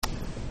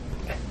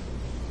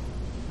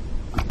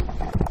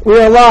We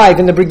are live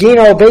in the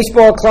Bergino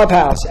Baseball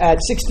Clubhouse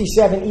at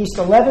 67 East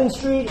 11th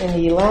Street in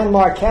the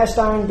landmark Cast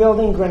Iron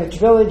Building, Greenwich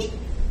Village,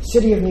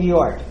 City of New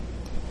York.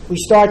 We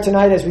start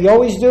tonight as we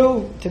always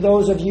do. To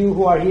those of you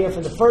who are here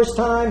for the first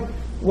time,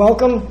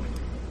 welcome.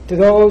 To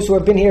those who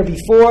have been here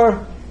before,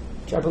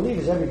 which I believe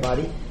is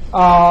everybody,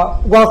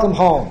 welcome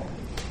home.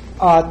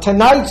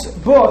 Tonight's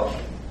book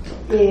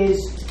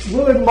is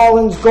Willard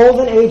Mullins'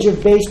 Golden Age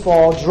of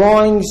Baseball,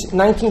 Drawings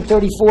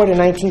 1934 to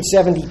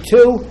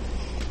 1972.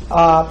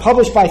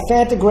 Published by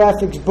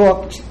Fantagraphics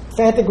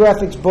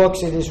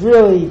Books. It is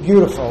really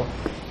beautiful.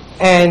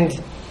 And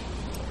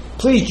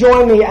please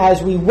join me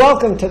as we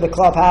welcome to the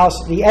clubhouse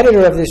the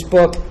editor of this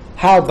book,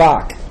 Hal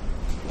Bach.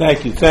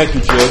 Thank you, Jay.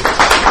 Thanks,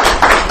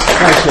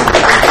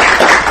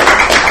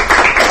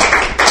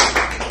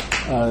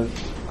 everybody.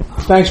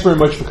 Thanks very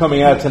much for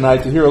coming out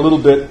tonight to hear a little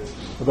bit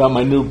about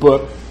my new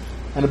book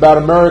and about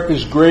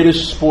America's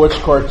greatest sports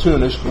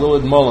cartoonist,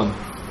 Willard Mullins.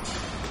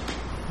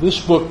 This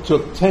book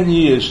took 10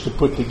 years to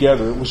put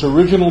together. It was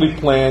originally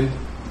planned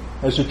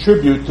as a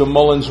tribute to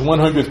Mullins'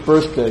 100th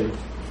birthday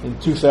in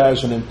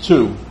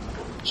 2002.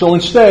 So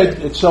instead,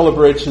 it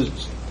celebrates his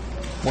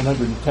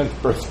 110th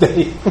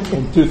birthday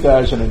in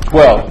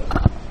 2012.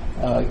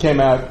 It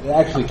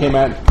actually came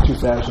out in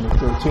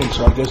 2013,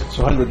 so I guess it's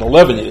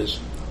 111 years.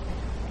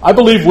 I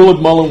believe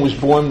Willard Mullins was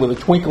born with a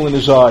twinkle in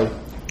his eye.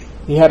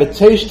 He had a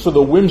taste for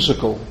the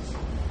whimsical.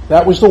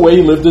 That was the way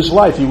he lived his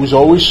life. He was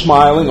always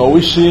smiling,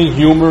 always seeing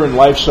humor in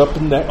life's ups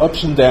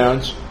and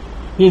downs.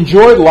 He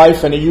enjoyed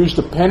life, and he used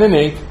a pen and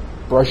ink,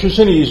 brushes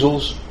and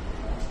easels,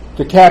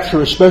 to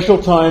capture a special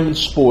time in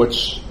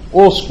sports,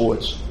 all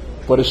sports,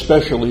 but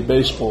especially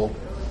baseball.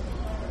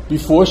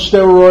 Before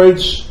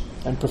steroids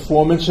and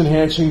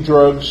performance-enhancing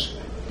drugs,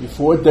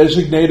 before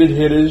designated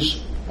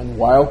hitters and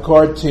wild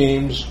card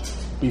teams,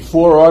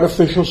 before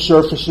artificial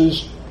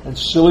surfaces and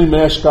silly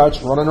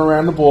mascots running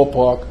around the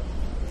ballpark,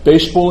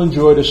 baseball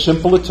enjoyed a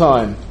simpler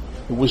time.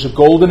 It was a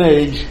golden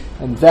age,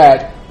 and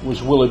that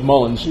was Willard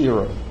Mullins'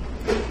 era.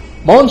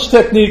 Mullins'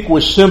 technique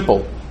was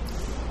simple.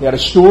 He had a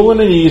stool and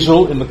an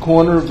easel in the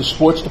corner of the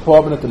sports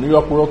department at the New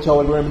York World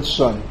Telegram and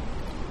Sun.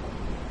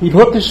 He'd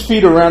hook his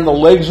feet around the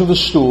legs of the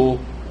stool,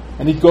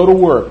 and he'd go to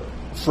work,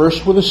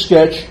 first with a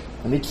sketch,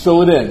 and he'd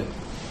fill it in.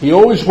 He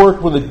always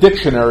worked with a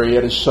dictionary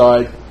at his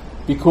side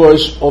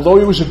because, although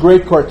he was a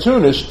great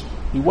cartoonist,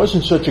 he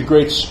wasn't such a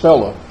great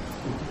speller.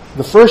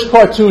 The first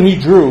cartoon he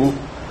drew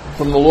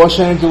from the Los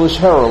Angeles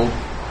Herald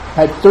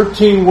had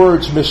 13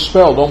 words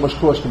misspelled, almost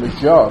cost him his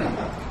job.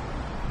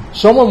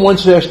 Someone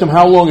once asked him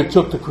how long it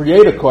took to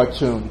create a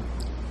cartoon,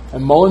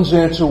 and Mullins'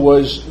 answer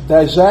was,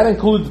 "Does that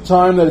include the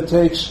time that it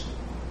takes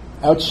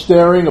out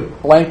staring a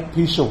blank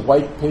piece of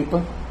white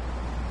paper,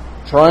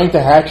 trying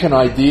to hatch an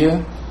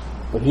idea?"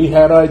 But he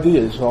had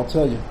ideas, I'll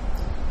tell you.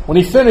 When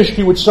he finished,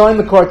 he would sign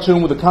the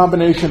cartoon with a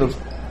combination of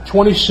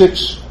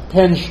 26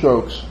 pen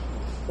strokes,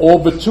 all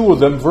but 2 of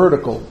them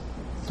vertical,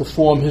 to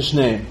form his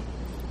name.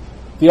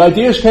 The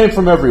ideas came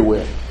from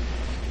everywhere.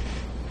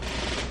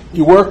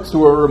 He worked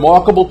through a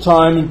remarkable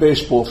time in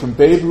baseball, from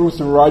Babe Ruth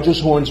and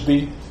Rogers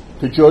Hornsby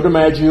to Joe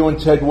DiMaggio and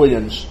Ted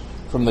Williams,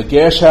 from the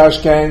Gas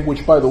House Gang,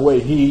 which, by the way,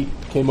 he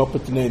came up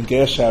with the name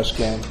Gas House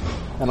Gang,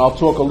 and I'll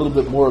talk a little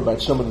bit more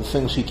about some of the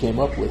things he came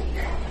up with,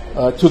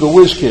 to the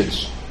Whiz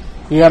Kids.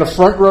 He had a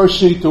front row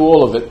seat to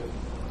all of it.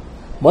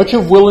 Much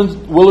of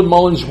Willard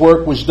Mullins'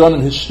 work was done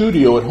in his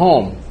studio at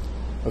home,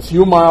 a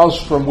few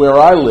miles from where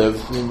I live.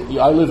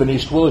 I live in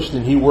East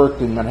Williston. He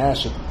worked in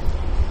Manhasset.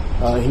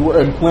 He worked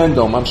in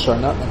Plandome. I'm sorry,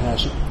 not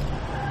Manhasset.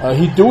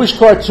 He'd do his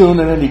cartoon,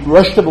 and then he'd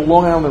rush to the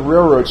Long Island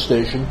Railroad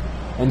station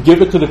and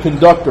give it to the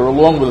conductor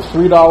along with a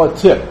 $3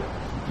 tip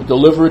to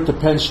deliver it to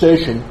Penn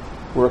Station,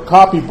 where a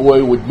copy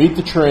boy would meet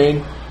the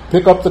train,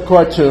 pick up the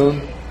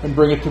cartoon, and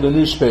bring it to the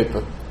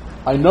newspaper.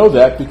 I know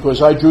that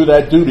because I drew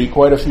that duty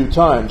quite a few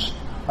times.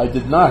 I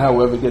did not,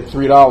 however, get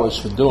 $3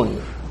 for doing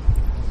it.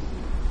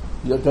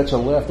 Yeah, that's a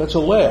laugh. That's a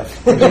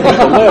laugh. There's a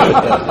laugh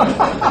at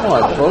that. Come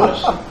on,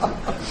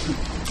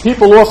 folks.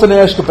 People often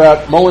ask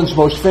about Mullins'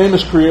 most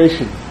famous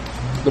creation,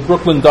 the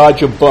Brooklyn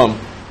Dodger bum.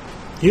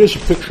 Here's a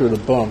picture of the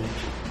bum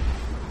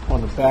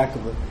on the back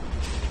of it.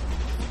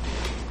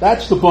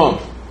 That's the bum.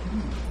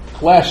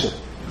 Classic.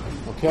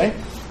 Okay?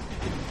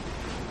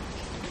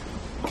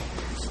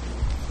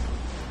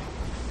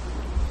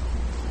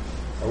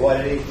 Why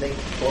did he think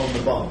to call him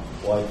the bum?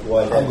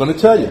 Why I'm going to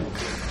tell you.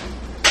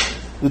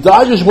 The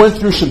Dodgers went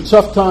through some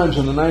tough times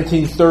in the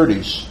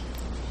 1930s.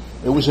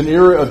 It was an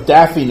era of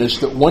daffiness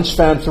that once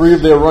found 3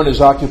 of their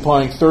runners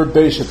occupying third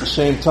base at the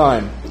same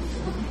time.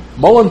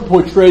 Mullins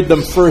portrayed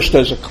them first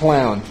as a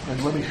clown,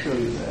 and let me show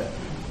you that.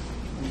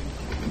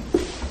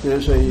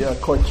 There's a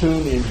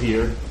cartoon in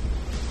here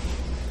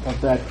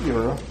of that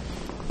era.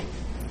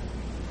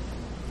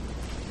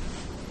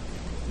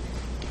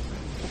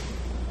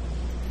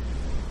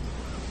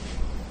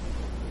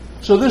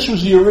 So this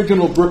was the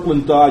original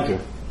Brooklyn Dodger.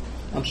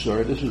 I'm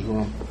sorry, this is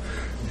wrong.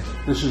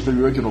 This is the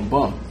original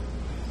bum.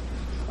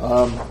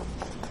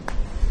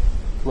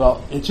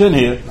 Well, it's in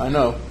here, I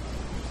know.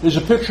 There's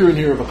a picture in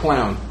here of a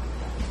clown.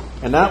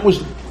 And that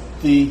was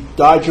the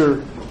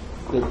Dodger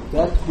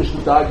That was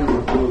the Dodger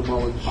of Willard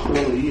Mullen's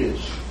early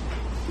years.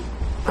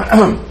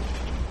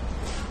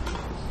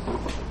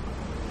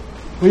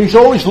 He's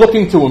always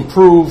looking to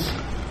improve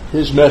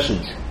his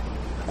message.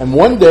 And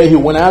one day he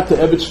went out to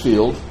Ebbets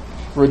Field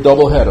for a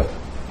doubleheader,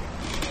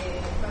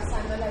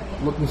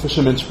 looking for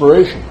some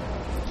inspiration.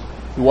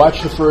 He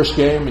watched the first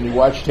game and he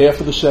watched half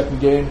of the second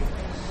game,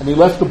 and he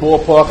left the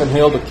ballpark and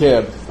hailed a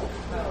cab.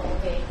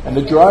 And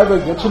the driver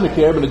gets in the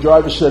cab, and the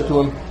driver said to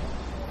him,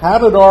 "How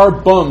did our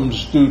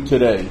bums do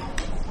today?"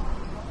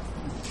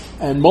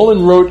 And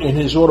Mullen wrote in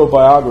his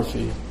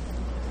autobiography,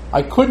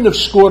 he couldn't have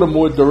scored a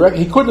more direct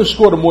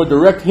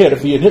hit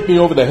if he had hit me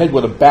over the head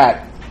with a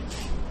bat.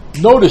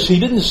 Notice he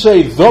didn't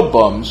say the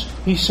bums,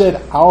 he said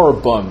our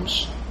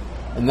bums.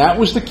 And that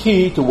was the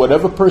key to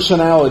whatever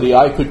personality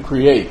I could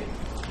create.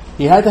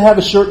 He had to have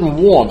a certain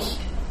warmth,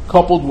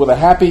 coupled with a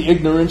happy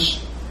ignorance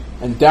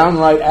and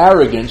downright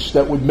arrogance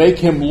that would make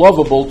him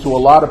lovable to a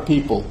lot of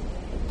people,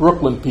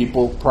 Brooklyn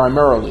people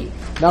primarily.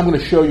 Now I'm going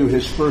to show you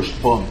his first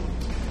bum,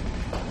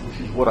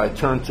 which is what I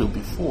turned to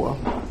before.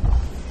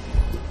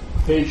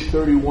 Page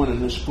 31 in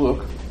this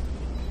book.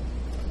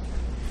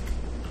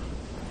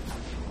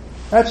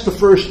 That's the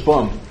first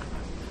bum.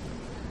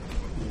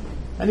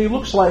 And he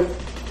looks like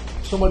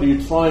somebody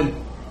you'd find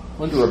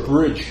under a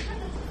bridge.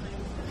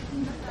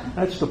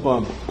 That's the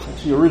bum.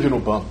 That's the original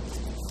bum.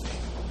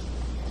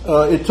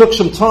 It took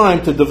some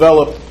time to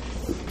develop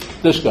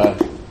this guy.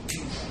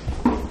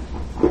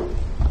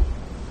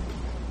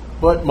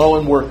 But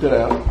Mullen worked it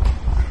out.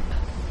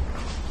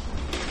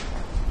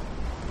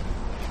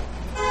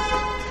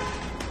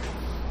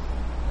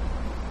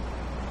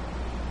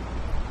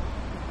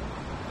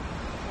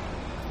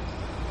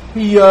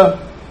 He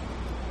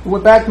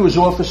went back to his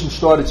office and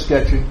started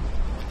sketching,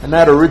 and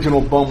that original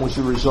bum was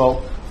the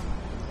result.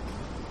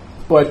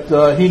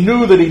 But he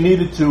knew that he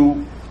needed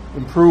to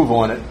improve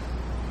on it.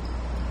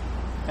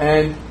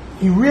 And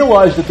he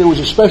realized that there was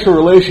a special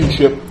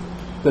relationship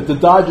that the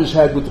Dodgers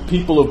had with the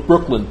people of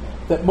Brooklyn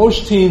that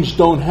most teams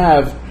don't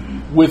have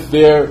with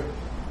their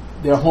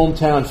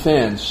hometown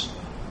fans.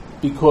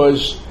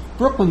 Because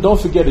Brooklyn, don't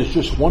forget, is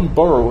just one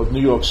borough of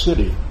New York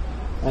City.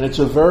 And it's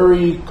a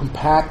very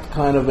compact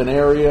kind of an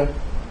area.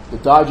 The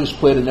Dodgers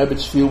played in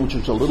Ebbets Field, which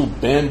was a little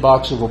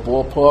bandbox of a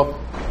ballpark.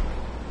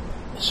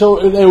 So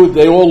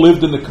they all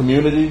lived in the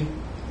community.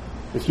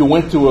 If you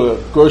went to a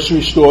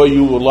grocery store,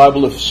 you were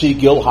liable to see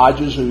Gil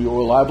Hodges, or you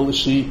were liable to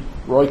see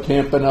Roy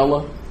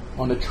Campanella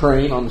on the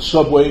train, on the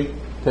subway,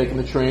 taking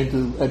the train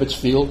to Ebbets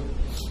Field.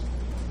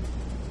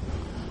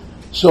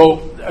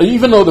 So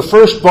even though the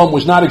first bum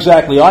was not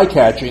exactly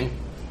eye-catching,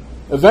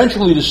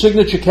 eventually the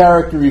signature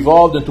character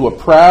evolved into a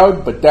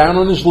proud but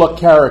down-on-his-luck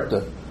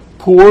character,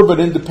 poor but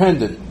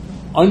independent,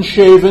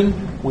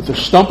 unshaven, with the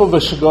stump of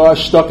a cigar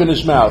stuck in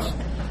his mouth.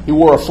 He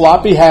wore a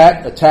floppy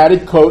hat, a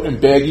tattered coat,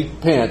 and baggy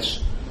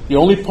pants. The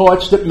only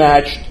parts that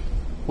matched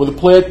were the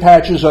plaid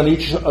patches on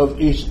each of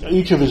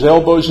his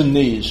elbows and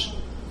knees.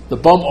 The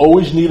bum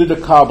always needed a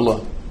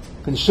cobbler,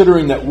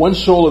 considering that one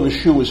sole of his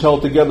shoe was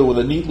held together with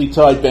a neatly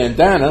tied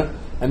bandana,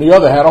 and the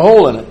other had a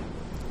hole in it.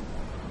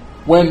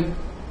 When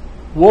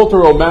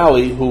Walter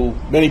O'Malley, who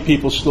many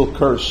people still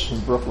curse in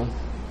Brooklyn,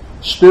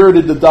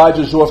 spirited the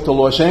Dodgers off to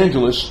Los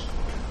Angeles,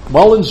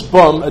 Mullen's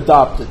bum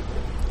adopted.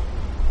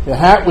 The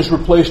hat was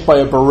replaced by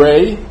a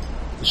beret,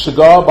 the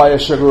cigar by a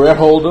cigarette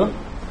holder,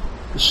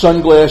 the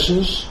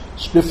sunglasses,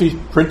 spiffy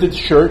printed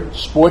shirt,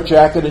 sport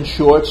jacket, and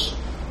shorts.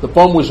 The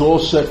bum was all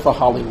set for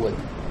Hollywood.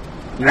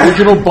 The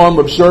original bum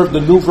observed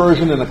the new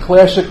version in a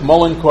classic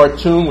Mullen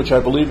cartoon, which I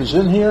believe is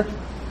in here,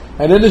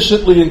 and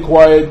innocently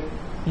inquired,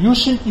 "You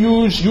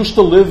used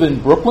to live in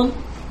Brooklyn?"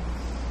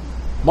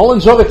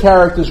 Mullen's other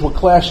characters were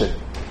classic.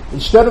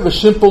 Instead of a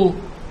simple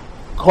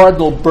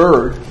cardinal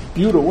bird,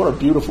 what a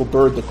beautiful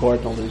bird the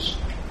cardinal is,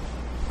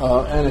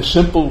 and a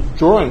simple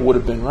drawing would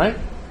have been, right,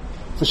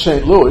 for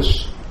St.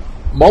 Louis,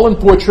 Mullen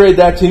portrayed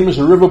that team as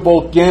a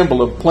riverboat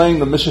gambler playing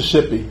the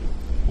Mississippi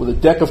with a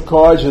deck of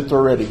cards at the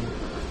ready.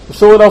 The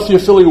Philadelphia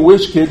Philly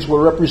Whiz Kids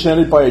were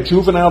represented by a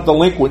juvenile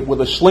delinquent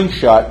with a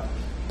slingshot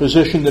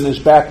positioned in his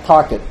back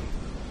pocket.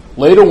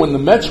 Later, when the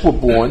Mets were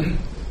born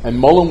and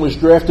Mullen was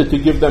drafted to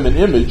give them an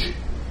image,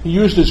 he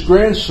used his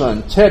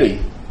grandson, Teddy,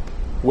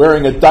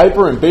 wearing a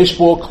diaper and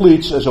baseball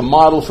cleats as a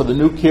model for the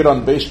new kid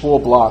on the baseball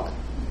block.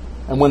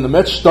 And when the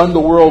Mets stunned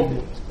the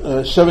world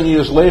 7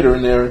 years later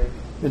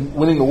in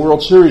winning the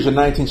World Series in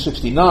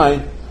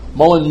 1969,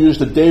 Mullen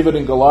used a David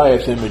and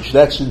Goliath image.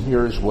 That's in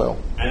here as well.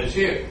 And it's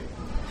here.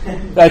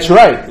 That's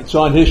right. It's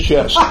on his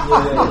chest.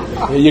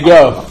 There you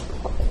go.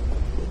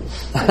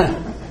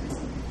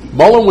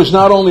 Mullen was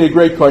not only a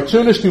great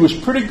cartoonist, he was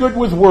pretty good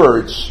with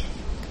words.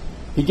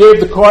 He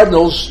gave the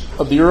Cardinals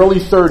of the early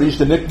 30s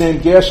the nickname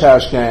Gas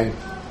House Gang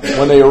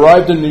when they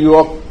arrived in New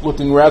York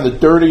looking rather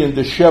dirty and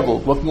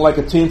disheveled, looking like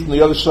a team from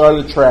the other side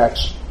of the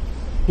tracks.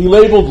 He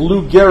labeled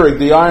Lou Gehrig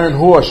the Iron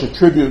Horse, a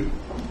tribute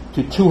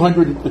to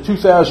the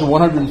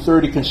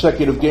 2,130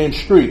 consecutive game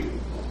streak.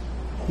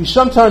 He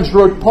sometimes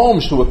wrote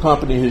poems to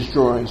accompany his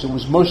drawings.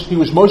 He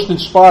was most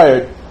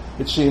inspired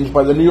it seems,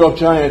 by the New York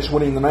Giants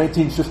winning the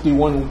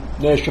 1951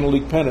 National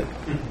League pennant.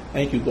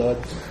 Thank you, God.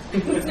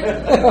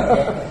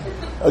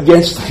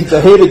 Against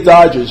the hated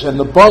Dodgers and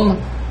the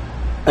bum.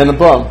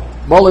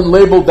 Mullen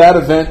labeled that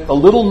event a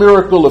little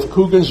miracle of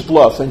Coogan's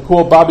bluff and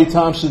called Bobby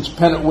Thompson's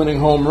pennant-winning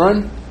home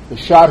run the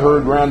shot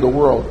heard round the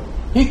world.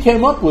 He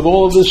came up with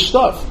all of this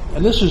stuff,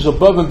 and this is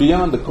above and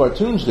beyond the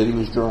cartoons that he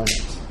was drawing.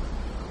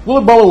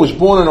 Willard Mullen was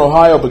born in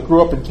Ohio but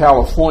grew up in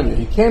California.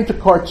 He came to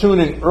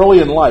cartooning early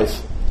in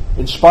life,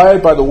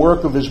 inspired by the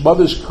work of his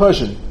mother's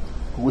cousin,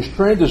 who was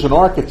trained as an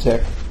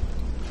architect,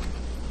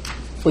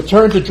 but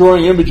turned to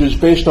drawing images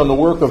based on the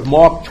work of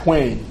Mark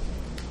Twain.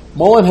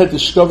 Mullen had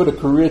discovered a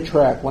career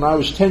track. When I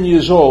was 10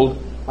 years old,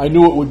 I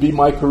knew it would be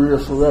my career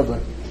forever.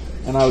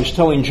 And I was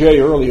telling Jay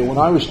earlier, when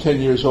I was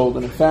 10 years old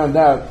and I found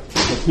out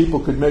that people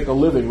could make a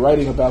living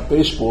writing about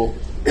baseball,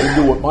 I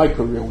knew what my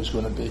career was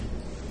going to be.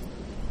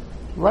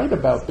 Write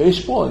about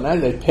baseball and now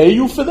they pay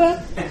you for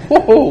that?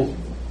 Whoa,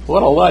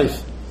 what a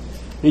life.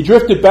 He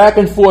drifted back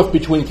and forth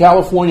between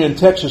California and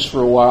Texas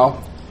for a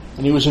while,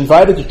 and he was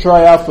invited to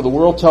try out for the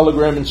World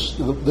Telegram,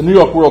 the New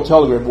York World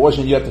Telegram. It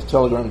wasn't yet the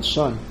Telegram and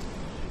Sun.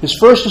 His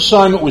first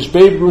assignment was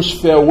Babe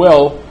Ruth's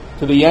farewell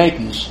to the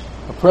Yankees,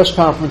 a press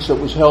conference that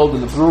was held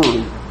in the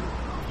brewery.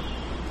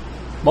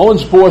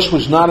 Mullen's boss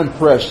was not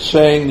impressed,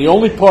 saying the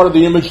only part of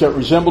the image that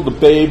resembled the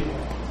Babe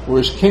were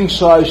his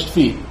king-sized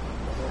feet.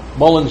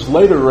 Mullen's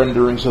later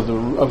renderings of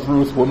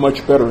Ruth were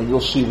much better, and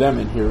you'll see them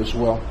in here as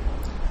well.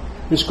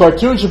 His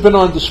cartoons have been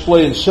on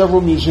display in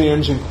several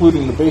museums,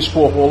 including the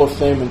Baseball Hall of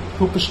Fame in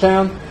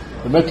Cooperstown,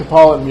 the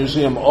Metropolitan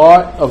Museum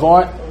of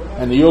Art,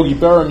 and the Yogi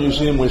Berra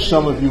Museum, where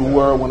some of you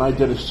were when I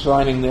did a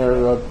signing there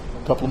a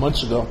couple of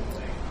months ago,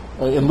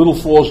 in Little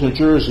Falls, New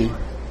Jersey.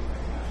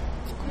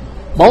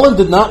 Mullen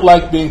did not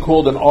like being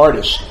called an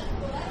artist.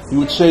 He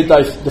would say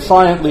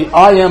defiantly,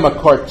 "I am a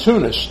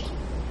cartoonist."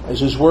 As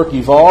his work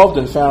evolved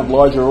and found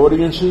larger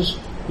audiences,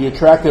 he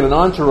attracted an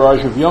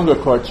entourage of younger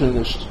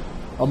cartoonists.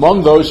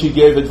 Among those he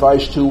gave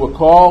advice to were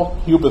Carl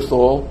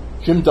Huberthal,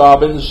 Jim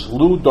Dobbins,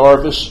 Lou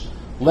Darvis,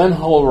 Len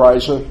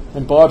Holreiser,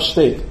 and Bob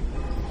Stake,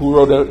 who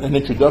wrote an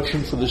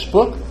introduction for this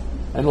book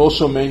and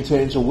also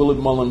maintains a Willard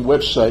Mullen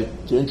website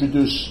to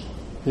introduce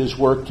his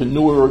work to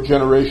newer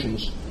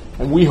generations.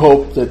 And we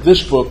hope that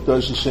this book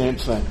does the same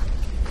thing.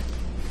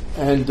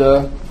 And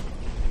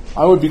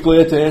I would be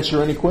glad to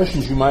answer any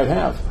questions you might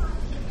have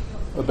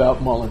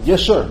about Mullen.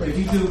 Yes, sir. Did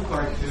he do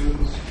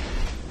cartoons,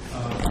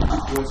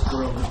 sports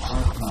world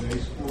apart from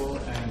baseball?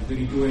 And did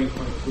he do any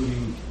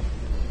cartooning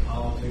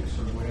politics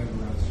or whatever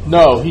else?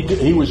 No,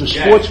 he was a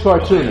sports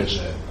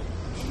cartoonist.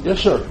 Yes,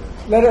 sir.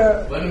 Let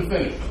him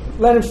finish.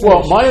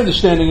 Well, my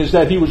understanding is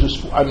that he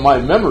was my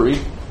memory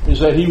is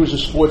that he was a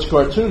sports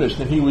cartoonist,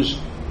 and he was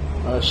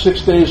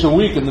 6 days a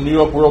week in the New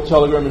York World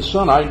Telegram and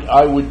Sun.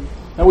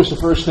 That was the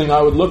first thing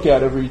I would look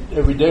at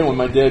every day when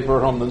my dad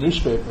brought home the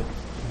newspaper.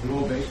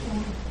 All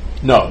baseball?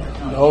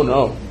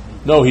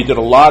 No. He did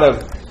a lot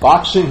of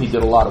boxing. He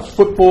did a lot of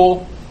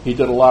football. He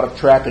did a lot of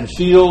track and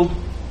field.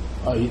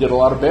 He did a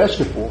lot of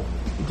basketball.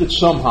 He did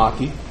some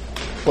hockey,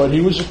 but he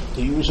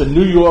was a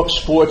New York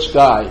sports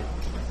guy.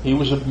 He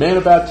was a man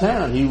about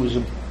town. He was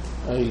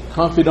a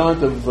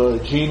confidant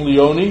of Gene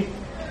Leone.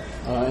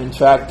 In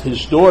fact,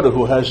 his daughter,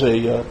 who has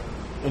an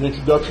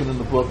introduction in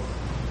the book,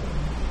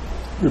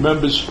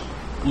 remembers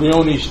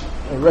Leone's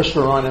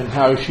restaurant and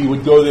how she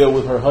would go there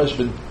with her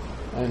husband,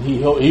 and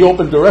he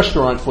opened the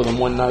restaurant for them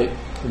one night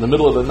in the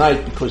middle of the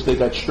night because they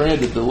got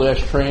stranded. The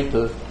last train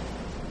to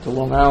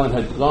Long Island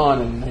had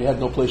gone, and they had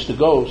no place to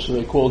go, so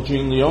they called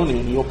Gene Leone,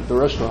 and he opened the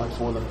restaurant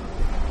for them.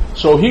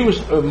 So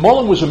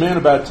Mullen was a man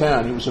about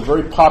town. He was a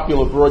very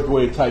popular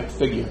Broadway type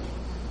figure.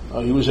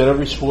 He was at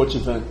every sports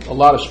event, a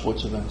lot of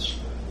sports events.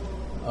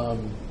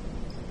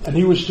 And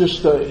he was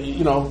just,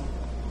 he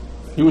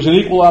was an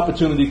equal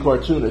opportunity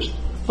cartoonist.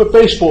 But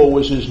baseball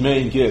was his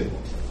main gig.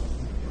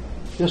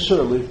 Yes,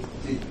 sir, Lee.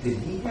 Did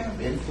he have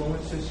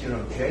influences?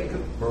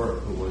 Jacob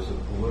Burke, who was a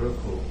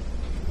political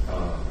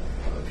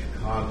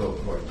Chicago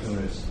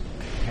cartoonist,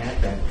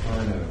 had that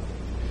kind of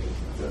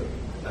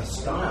a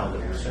style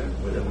that was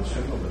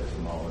similar to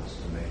Mullen's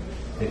to me.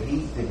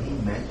 Did he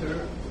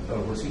mentor?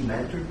 Was he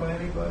mentored by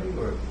anybody,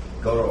 or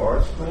go to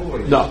art school? Or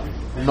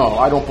No,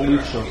 I don't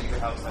believe so.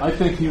 I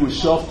think he was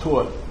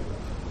self-taught.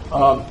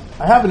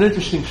 I have an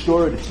interesting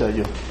story to tell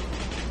you.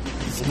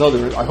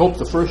 I hope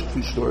the first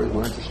two stories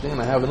were interesting,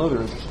 and I have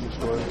another interesting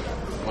story.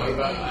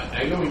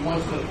 I know he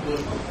once did a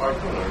political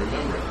cartoon, I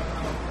remember it.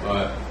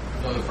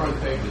 It's on the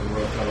front page of the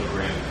World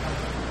Telegram.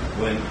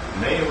 When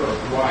Mayor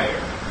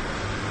O'Dwyer,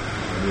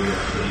 in New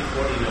York City,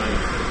 49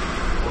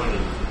 was a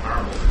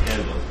horrible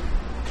scandal,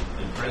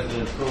 and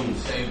President Truman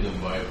saved him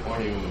by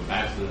appointing him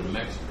ambassador to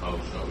Mexico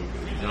so he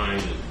could resign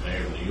as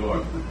mayor of New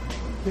York.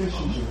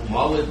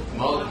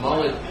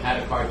 Mullen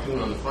had a cartoon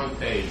on the front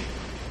page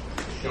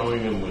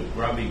showing him with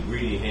grubby,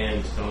 greedy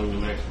hands telling the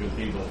Mexican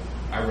people,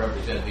 "I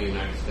represent the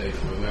United States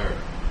of America."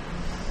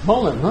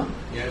 Mullen, huh?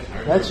 Yes.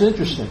 That's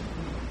interesting.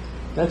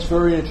 That's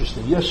very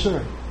interesting. Yes,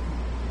 sir.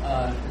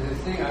 The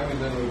thing I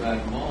remember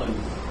about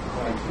Mullen's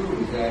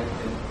cartoon is that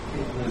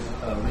it was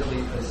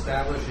really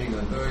establishing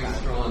a very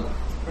strong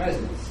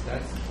presence.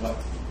 That's what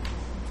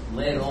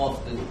led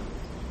off the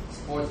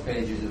sports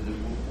pages of the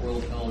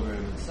World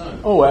Telegram and Sun.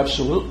 Oh,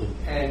 absolutely.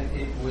 And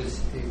it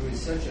was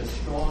such a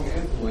strong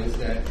influence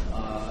that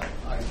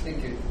I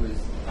think it was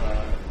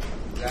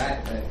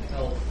that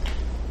helped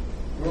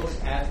Brooks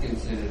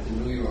Atkinson at the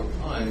New York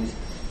Times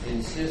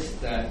insist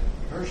that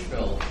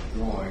Hirschfeld's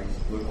drawings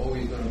were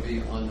always going to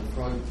be on the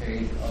front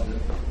page of the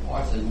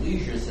arts and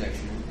leisure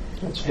section.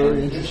 That's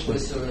very and interesting.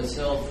 This was sort of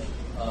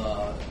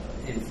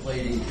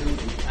self-inflating too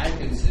for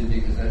Atkinson,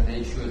 because that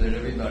made sure that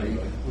everybody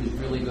was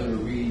really going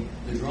to read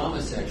the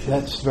drama section.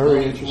 That's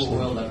very interesting.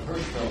 Well, that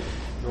Hirschfeld's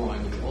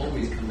drawing, which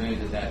always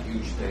commanded that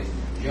huge space,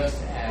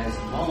 just as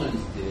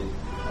Mullins did,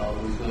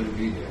 was going to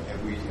be there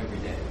every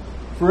day.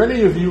 For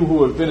any of you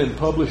who have been in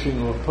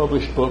publishing or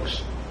published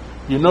books,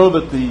 you know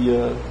that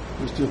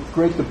there's a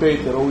great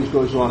debate that always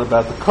goes on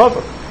about the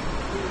cover.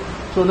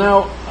 So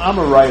now, I'm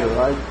a writer.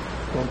 I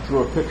don't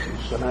draw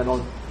pictures, and I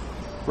don't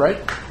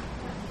write.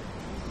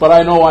 But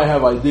I know I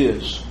have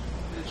ideas.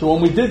 So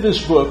when we did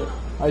this book,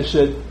 I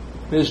said,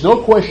 there's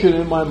no question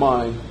in my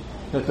mind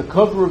that the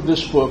cover of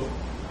this book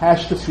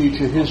has to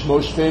feature his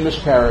most famous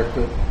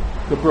character,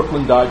 the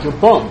Brooklyn Dodger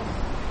bum.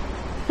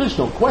 There's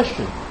no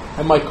question.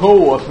 And my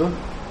co-author,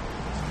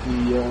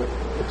 the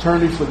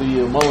attorney for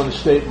the Mullen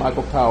estate,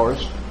 Michael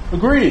Powers,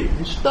 agreed.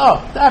 He said,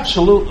 "Oh,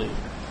 absolutely."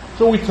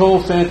 So we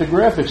told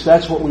Fantagraphics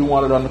that's what we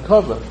wanted on the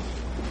cover.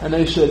 And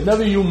they said,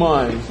 "Never you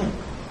mind.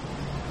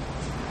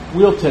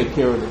 We'll take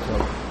care of the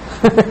cover."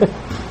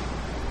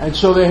 And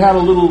so they had a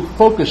little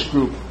focus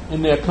group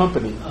in their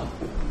company.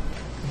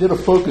 Did a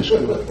focus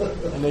group.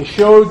 And they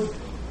showed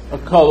a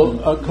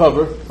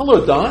cover.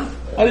 Hello, Don.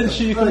 I didn't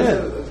see you come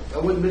in. I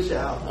wouldn't miss you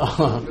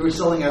out. We were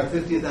selling our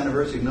 50th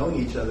anniversary of knowing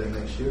each other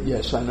next year.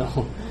 Yes, I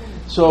know.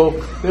 So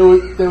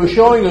they were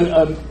showing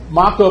a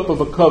mock-up of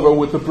a cover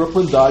with the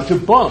Brooklyn Dodger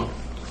bum.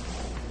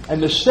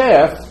 And the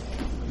staff,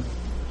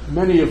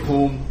 many of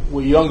whom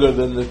were younger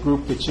than the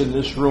group that's in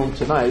this room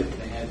tonight,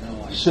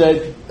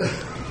 said,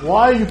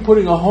 "Why are you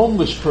putting a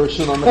homeless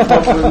person on the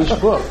cover of this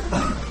book?"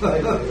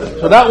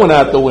 So that went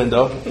out the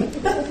window.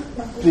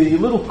 The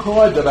little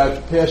card that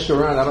I've passed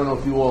around, I don't know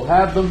if you all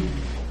have them.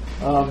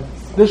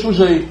 This was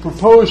a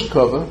proposed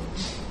cover.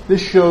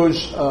 This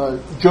shows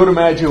Joe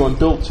DiMaggio and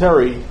Bill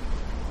Terry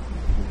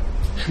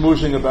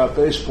schmoozing about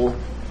baseball.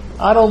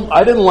 I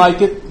didn't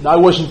like it. I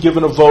wasn't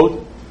given a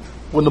vote.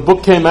 When the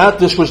book came out,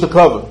 this was the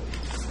cover.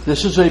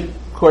 This is a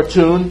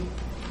cartoon.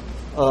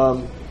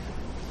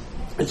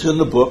 It's in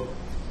the book.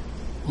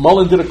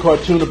 Mullen did a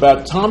cartoon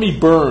about Tommy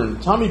Byrne.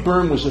 Tommy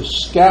Byrne was a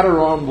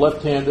scatter-arm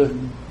left-hander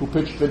who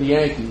pitched for the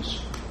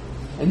Yankees.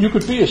 And you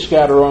could be a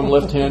scatter-arm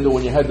left-hander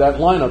when you had that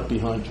lineup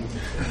behind you.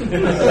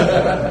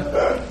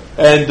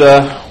 And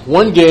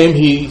one game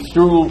he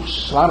threw,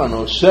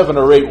 7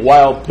 or 8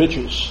 wild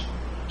pitches.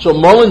 So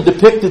Mullen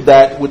depicted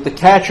that with the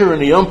catcher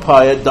and the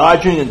umpire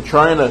dodging and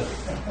trying to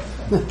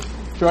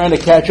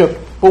catch up.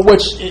 But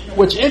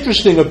what's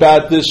interesting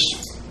about this,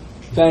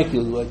 thank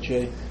you,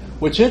 Jay.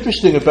 What's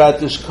interesting about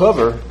this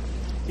cover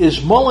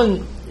is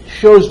Mullen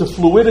shows the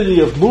fluidity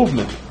of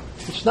movement.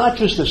 It's not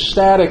just a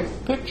static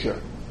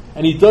picture.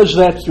 And he does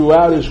that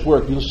throughout his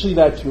work. You'll see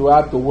that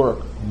throughout the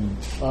work.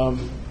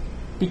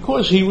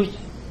 Because he was,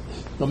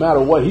 no matter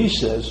what he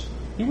says,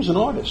 he was an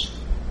artist.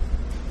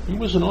 He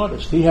was an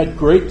artist. He had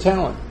great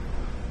talent.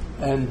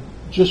 And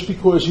just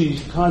because he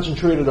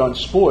concentrated on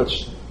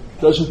sports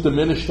doesn't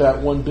diminish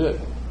that one bit,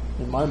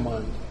 in my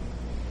mind.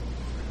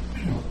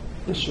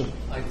 Yes, sir.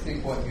 I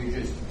think what you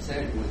just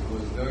said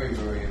was very,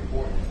 very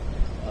important.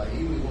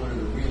 He was one of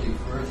the really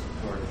first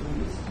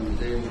cartoonists who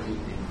was able to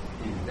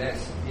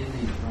invest in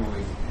these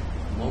drawings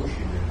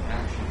motion and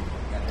action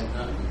that had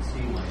not been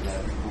seen like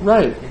that before.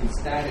 Right. In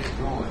static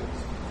drawings,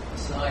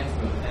 aside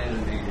from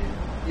animated,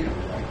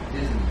 like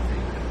Disney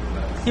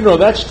things.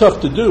 That's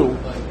tough to do.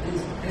 But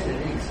his pen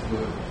and inks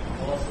were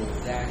also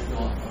dashed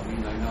off.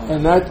 I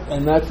know.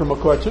 And that from a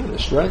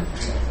cartoonist, right?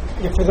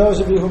 Yeah, for those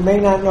of you who may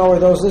not know, or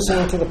those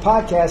listening to the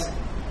podcast,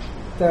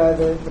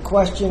 the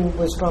question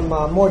was from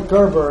Mort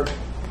Gerberg,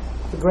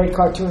 the great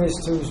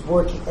cartoonist whose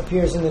work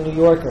appears in the New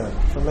Yorker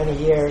for many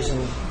years.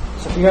 And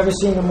so if you've ever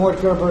seen a Mort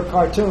Gerberg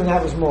cartoon,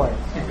 that was Mort.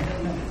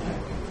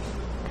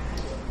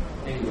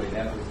 Anyway,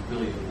 that was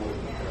really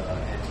important,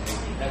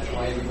 and that's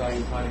why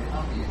everybody tried to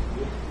copy it.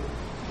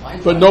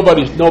 But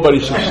nobody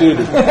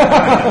succeeded.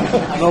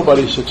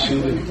 Nobody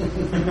succeeded.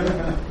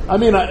 I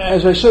mean,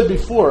 as I said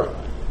before,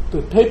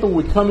 the paper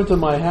would come into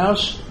my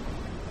house,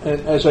 and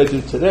as I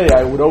do today,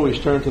 I would always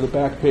turn to the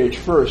back page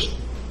first,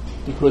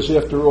 because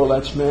after all,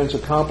 that's man's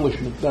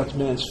accomplishment, that's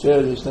man's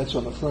failures, that's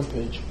on the front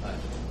page.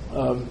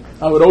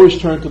 I would always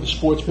turn to the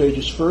sports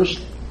pages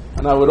first,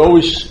 and I would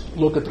always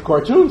look at the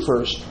cartoon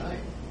first.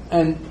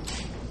 And,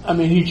 I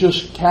mean, he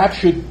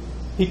captured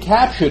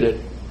it.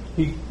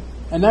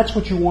 And that's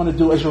what you want to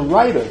do as a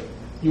writer.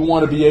 You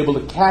want to be able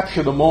to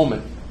capture the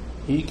moment.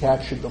 He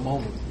captured the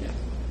moment. Yeah.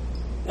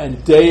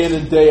 And day in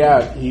and day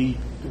out, he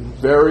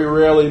very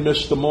rarely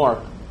missed the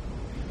mark.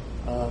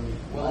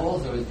 Well,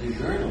 also as the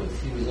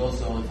journalist, he was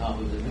also on top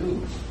of the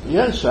news.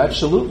 Yes,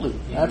 absolutely.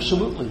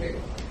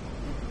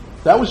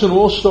 That was an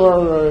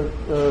all-star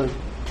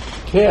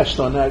cast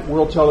on that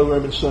World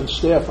Telegram and Son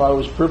staff. I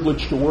was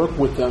privileged to work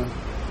with them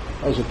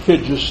as a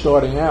kid just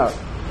starting out.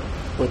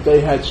 But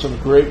they had some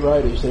great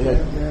writers. They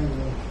had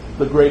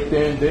the great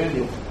Dan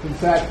Daniel. In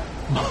fact,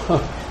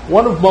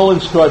 one of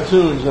Mullen's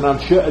cartoons, and I'm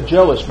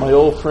jealous, my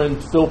old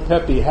friend Phil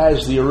Pepe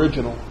has the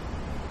original.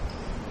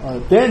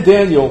 Dan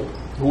Daniel,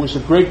 who was a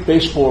great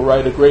baseball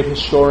writer, great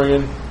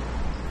historian,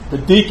 the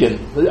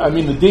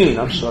dean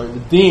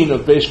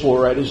of baseball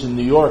writers in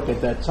New York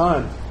at that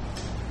time,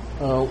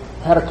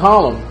 had a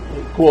column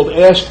called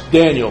Ask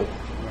Daniel,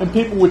 and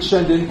people would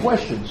send in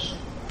questions.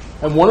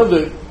 And one of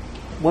the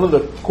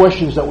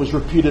questions that was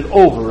repeated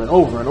over and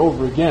over and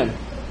over again: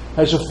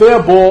 has a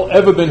fair ball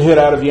ever been hit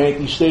out of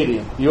Yankee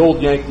Stadium, the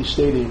old Yankee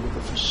Stadium with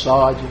the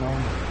facade,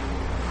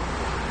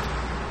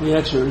 The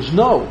answer is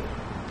no.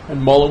 And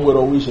Mullen would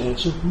always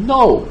answer,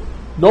 no.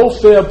 No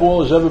fair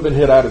ball has ever been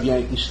hit out of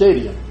Yankee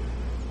Stadium.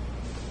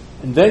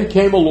 And then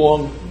came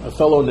along a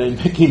fellow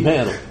named Mickey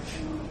Mantle,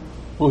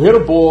 who hit a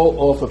ball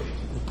off a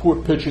poor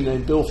pitcher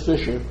named Bill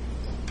Fisher.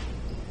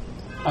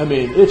 I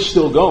mean, it's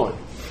still going.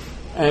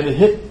 And it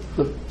hit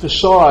the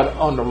facade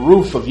on the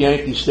roof of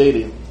Yankee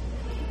Stadium.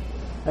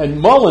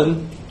 And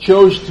Mullen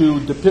chose to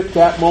depict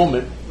that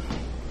moment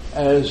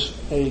as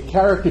a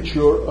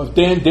caricature of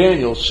Dan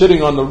Daniel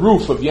sitting on the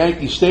roof of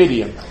Yankee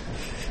Stadium.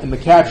 And the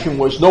caption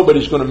was,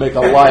 "Nobody's going to make a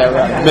liar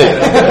out of me."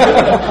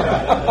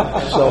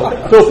 So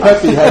Phil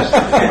Pepe has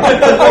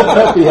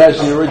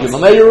the original.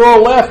 Now you're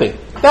all laughing.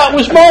 That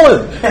was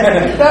Mullen.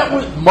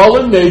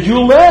 Mullen made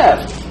you laugh.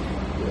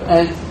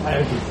 And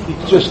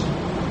it's just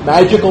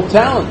magical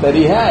talent that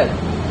he had.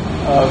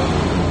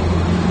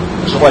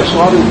 So I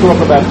started to talk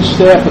about the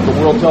staff at the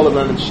World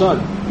Telegram and Sun.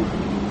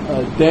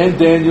 Dan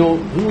Daniel,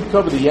 he would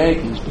cover the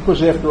Yankees,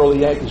 because after all, the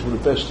Yankees were the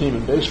best team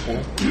in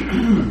baseball.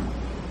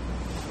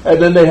 And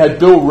then they had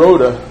Bill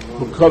Rhoda,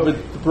 who covered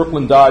the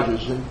Brooklyn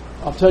Dodgers. And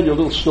I'll tell you a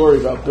little story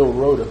about Bill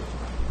Rhoda.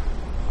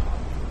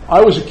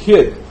 I was a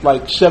kid,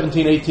 like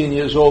 17, 18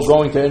 years old,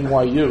 going to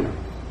NYU.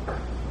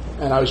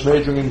 And I was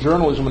majoring in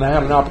journalism, and I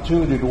had an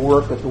opportunity to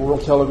work at the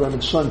World Telegram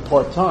and Sun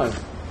part-time.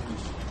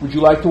 Would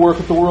you like to work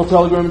at the World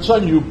Telegram and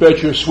Sun? You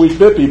bet your sweet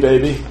bippy,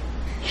 baby.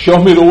 Show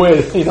me the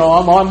way.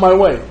 I'm on my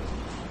way.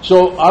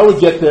 So I would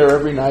get there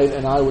every night,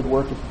 and I would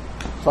work at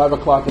 5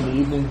 o'clock in the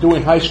evening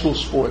doing high school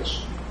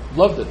sports.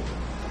 Loved it.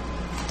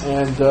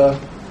 And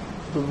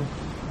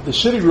the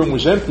city room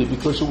was empty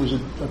because it was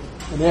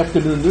an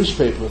afternoon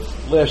newspaper.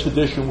 Last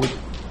edition would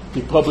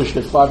be published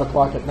at 5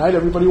 o'clock at night.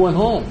 Everybody went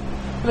home.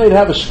 And they'd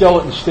have a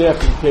skeleton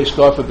staff in case,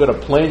 God forbid, a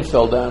plane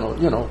fell down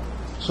or,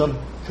 some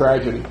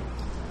tragedy.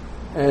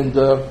 And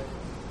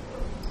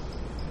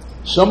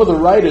some of the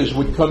writers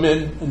would come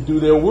in and do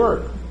their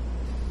work.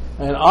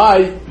 And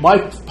my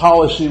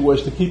policy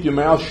was to keep your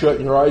mouth shut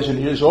and your eyes and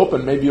ears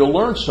open. Maybe you'll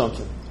learn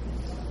something.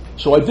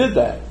 So I did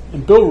that.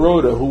 And Bill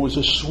Rhoda, who was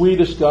the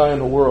sweetest guy in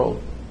the world,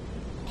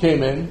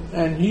 came in,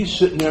 and he's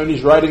sitting there and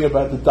he's writing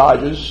about the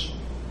Dodgers.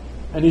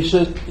 And he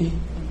said,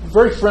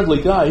 very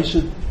friendly guy, he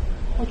said,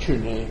 "What's your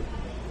name?"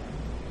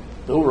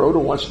 Bill Rhoda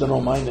wants to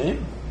know my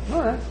name.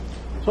 All right.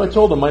 So I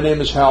told him, "My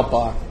name is Hal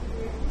Bach."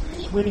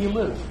 He said, "Where do you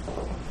live?"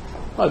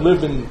 "I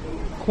live in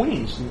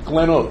Queens, in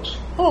Glen Oaks."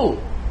 "Oh,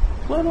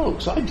 Glen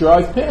Oaks. I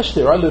drive past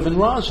there. I live in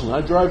Roslyn.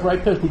 I drive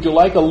right past. Would you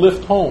like a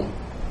lift home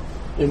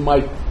in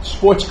my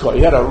sports car?"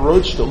 He had a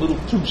Roadster, a little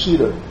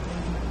two-seater.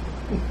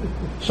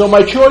 So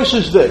my choice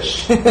is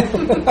this.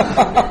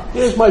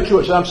 Here's my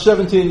choice. I'm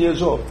 17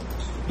 years old.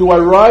 Do I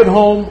ride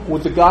home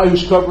with the guy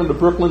who's covering the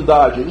Brooklyn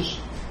Dodgers,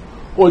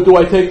 or do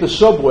I take the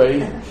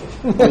subway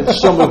with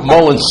some of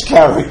Mullen's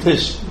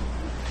characters?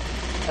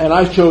 And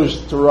I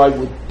chose to ride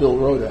with Bill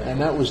Rhoda, and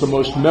that was the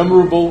most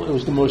memorable. It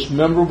was the most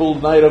memorable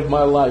night of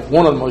my life.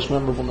 One of the most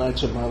memorable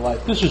nights of my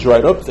life. This is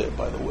right up there,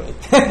 by the way.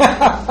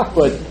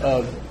 But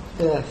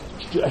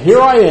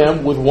here I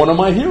am with one of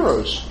my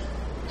heroes,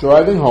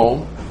 driving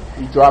home.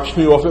 He drops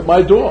me off at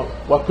my door.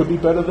 What could be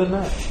better than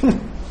that?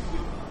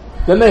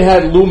 Then they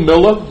had Lou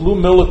Miller. Lou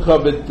Miller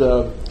covered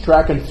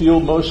track and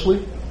field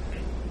mostly.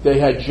 They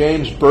had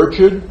James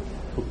Burchard,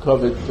 who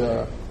covered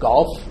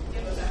golf.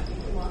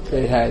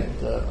 They had,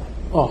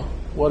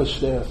 what a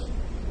staff.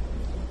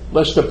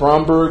 Lester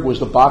Bromberg was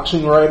the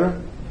boxing writer.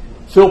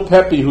 Phil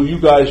Pepe, who you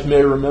guys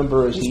may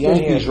remember as the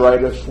Yankees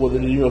writer for the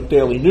New York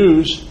Daily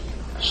News,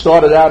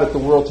 started out at the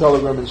World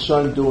Telegram and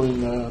Sun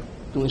doing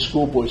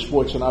schoolboy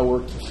sports, and I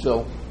worked for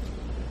Phil.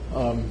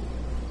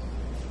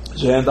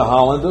 Xander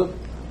Hollander,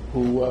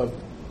 who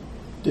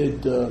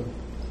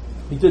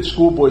did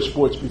schoolboy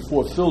sports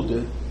before Phil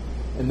did,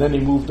 and then he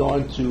moved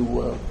on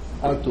to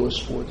outdoor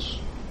sports.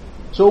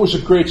 So it was a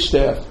great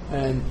staff,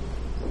 and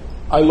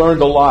I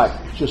learned a lot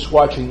just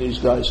watching these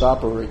guys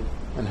operate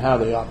and how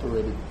they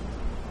operated.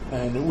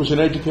 And it was an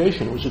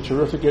education. It was a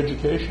terrific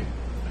education.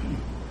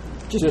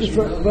 Did you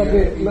know the other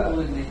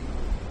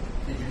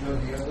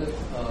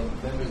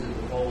members of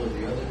the bowl of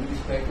the other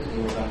newspapers?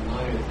 There were about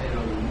 9 or 10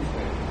 other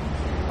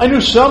newspapers. I knew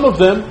some of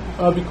them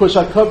because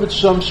I covered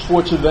some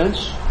sports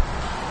events,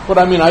 but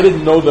I mean I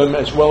didn't know them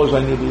as well as I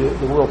knew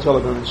the World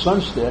Telegram and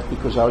Sun staff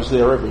because I was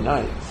there every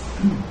night.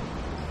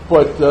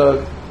 But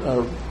a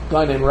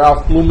guy named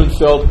Ralph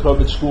Blumenfeld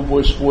covered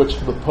schoolboy sports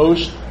for the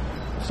Post.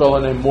 A fellow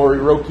named Maury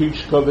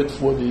Rokich covered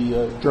for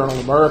the Journal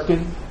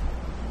American.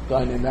 A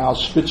guy named Al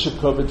Spitzer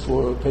covered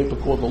for a paper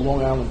called the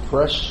Long Island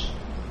Press.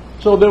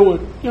 So there were,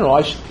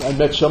 I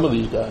met some of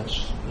these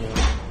guys.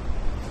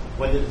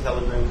 When did the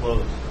Telegram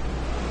close?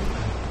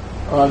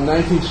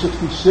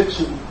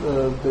 1966,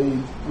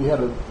 we had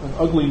an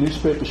ugly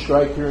newspaper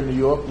strike here in New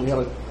York. We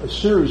had a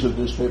series of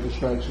newspaper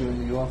strikes here in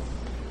New York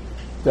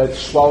that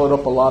swallowed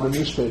up a lot of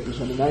newspapers.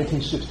 And in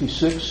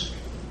 1966,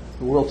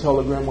 the World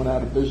Telegram went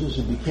out of business.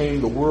 It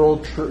became the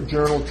World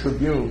Journal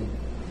Tribune.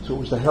 So it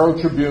was the Herald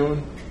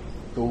Tribune,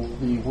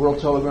 the World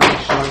Telegram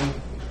and Sun,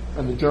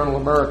 and the Journal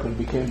American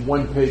became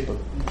one paper.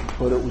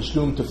 But it was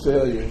doomed to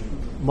failure.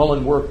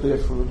 Mullen worked there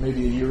for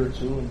maybe a year or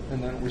two,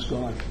 and then it was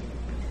gone.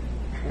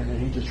 And then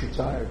he just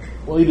retired.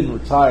 Well, he didn't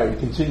retire. He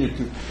continued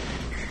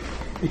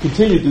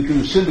to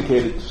do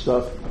syndicated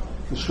stuff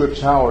for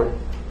Scripps Howard.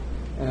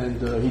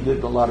 And he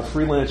did a lot of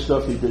freelance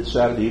stuff. He did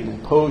Saturday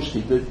Evening Post. He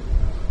did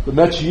the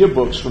Mets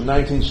yearbooks from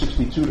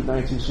 1962 to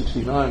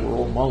 1969 were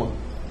all Mullen,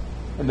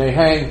 and they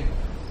hang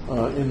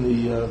in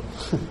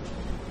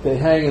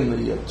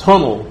the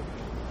tunnel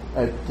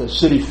at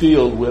City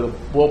Field where the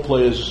ball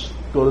players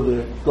go to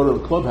the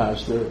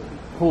clubhouse. There, a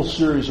whole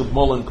series of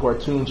Mullen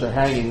cartoons are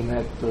hanging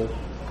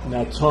in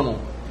that tunnel,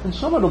 and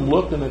some of them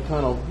look and they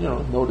kind of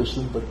notice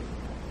them, but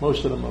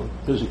most of them are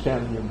busy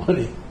counting your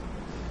money.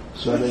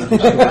 So they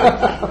just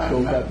go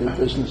about their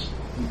business.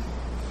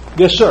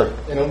 Yes, sir.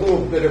 In a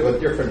little bit of a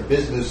different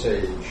business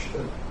age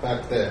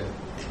back then,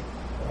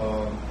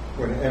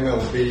 when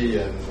MLB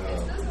and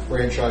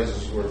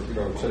franchises were,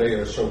 today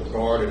are so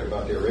guarded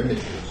about their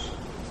images.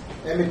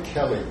 Emmett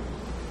Kelly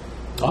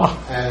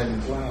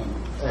and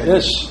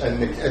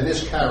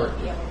this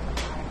character.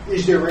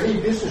 Is there any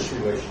business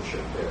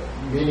relationship there?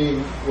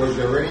 Meaning, was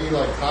there any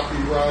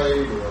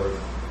copyright or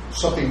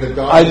something that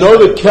I know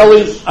that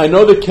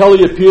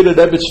Kelly appeared at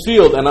Ebbets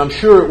Field, and I'm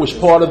sure it was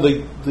part of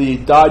the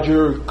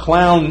Dodger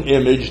clown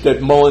image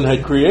that Mullen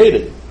had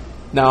created.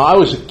 Now, I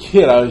was a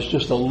kid. I was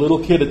just a little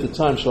kid at the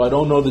time, so I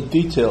don't know the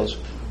details.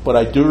 But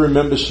I do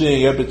remember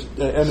seeing Emmett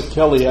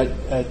Kelly at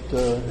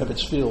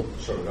Ebbets Field.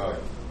 So did I.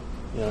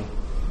 Yeah.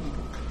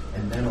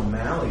 And then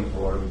O'Malley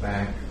brought him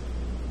back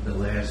the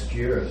last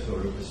year,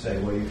 sort of to say,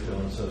 "What are you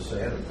feeling so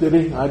sad about?" Did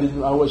he?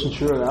 I wasn't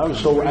sure. I was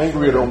so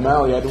angry at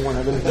O'Malley. I didn't want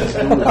to have anything to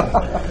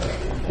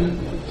do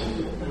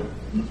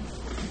with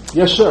it.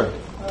 Yes, sir.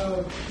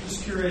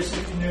 Just curious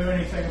if you knew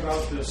anything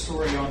about the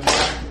story on the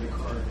back of the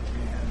card that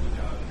we handed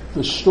out here.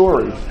 The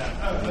story.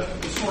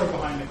 The story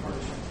behind the card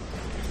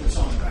that's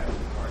on the back of the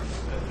card.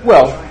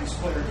 Well, Giants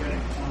player getting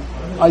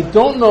one. I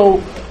don't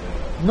know.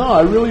 No,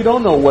 I really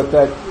don't know what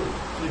that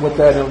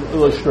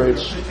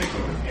illustrates.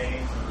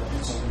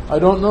 I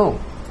don't know.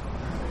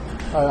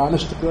 I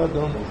honest to God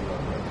don't know.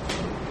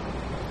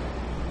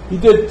 He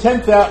did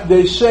 10,000.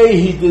 They say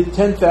he did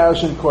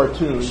 10,000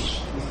 cartoons,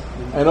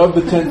 and of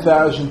the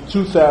 10,000,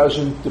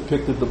 2,000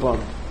 depicted the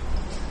bump.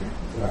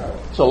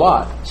 It's a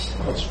lot.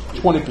 That's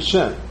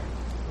 20%.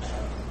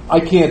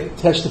 I can't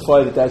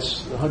testify that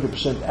that's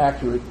 100%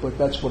 accurate, but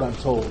that's what I'm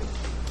told.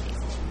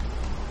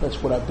 That's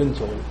what I've been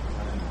told.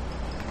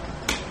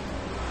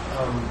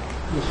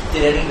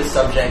 Did any of the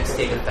subjects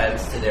take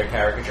offense to their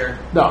caricature?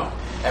 No.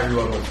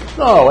 Everyone was.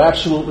 No,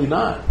 absolutely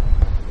not.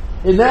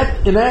 In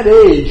that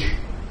age,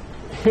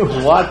 it was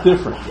a lot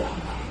different.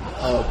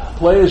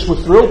 Players were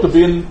thrilled to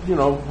be in,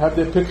 have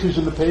their pictures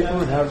in the paper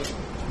and have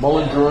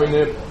Mullen drawing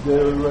their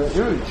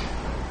image.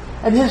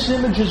 And his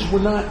images were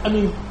not. I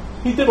mean,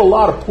 he did a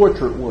lot of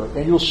portrait work,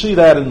 and you'll see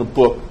that in the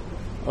book.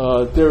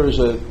 There is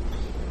a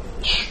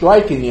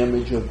striking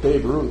image of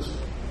Babe Ruth.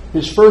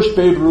 His first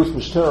Babe Ruth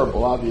was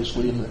terrible,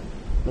 obviously, and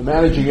the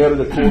managing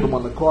editor pulled him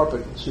on the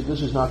carpet and said,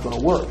 "This is not going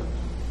to work."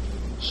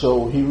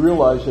 So he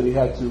realized that he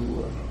had to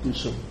do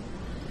some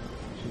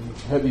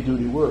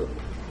heavy-duty work.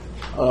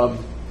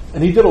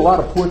 And he did a lot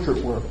of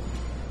portrait work.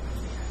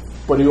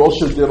 But he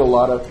also did a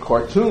lot of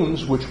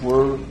cartoons, which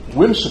were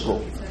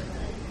whimsical.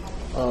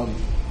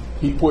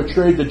 He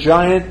portrayed the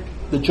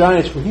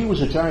Giants, but he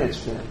was a Giants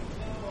fan.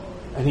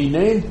 And he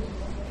named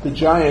the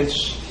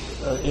Giants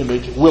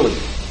image Willie.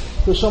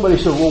 So somebody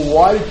said, well,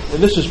 why,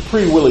 and this is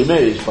pre-Willie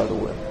Mays, by the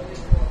way,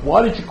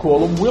 why did you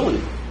call him Willie?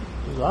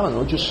 He said, I don't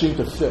know, it just seemed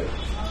to fit.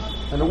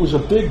 And it was a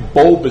big,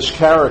 bulbous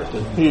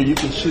character. Here, you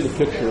can see the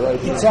picture right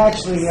here. It's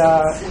actually,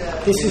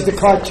 this is the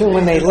cartoon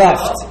when they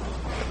left.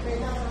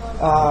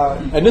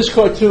 And this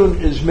cartoon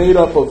is made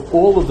up of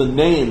all of the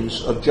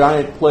names of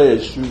Giant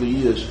players through the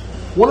years.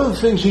 One of the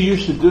things he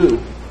used to do,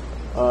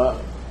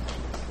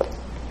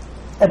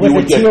 you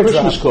would get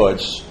Christmas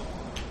cards.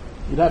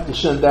 You'd have to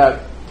send out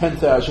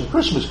 10,000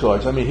 Christmas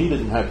cards. I mean, he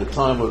didn't have the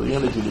time or the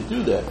energy to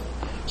do that.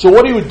 So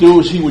what he would do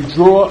is he would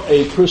draw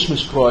a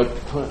Christmas card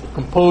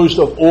composed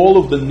of all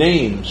of the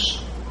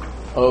names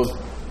of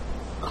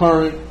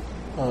current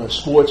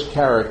sports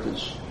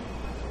characters.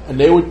 And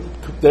they would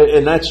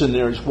and that's in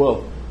there as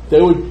well.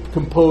 They would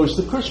compose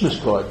the Christmas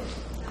card,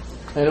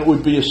 and it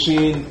would be a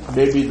scene,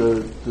 maybe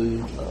the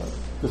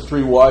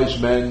three wise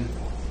men,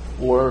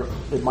 or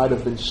it might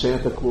have been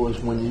Santa Claus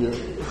one year.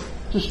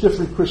 Just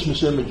different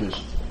Christmas images,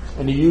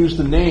 and he used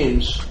the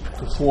names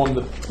to form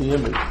the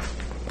image.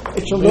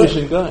 It's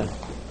amazing guy.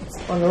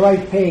 On the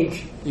right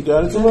page. You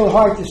got it? It's a little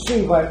hard to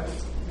see, but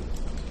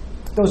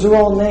those are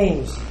all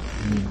names.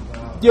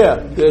 Yeah,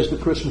 there's the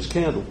Christmas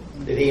candle.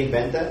 Did he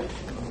invent that?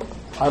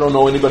 I don't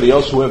know anybody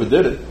else who ever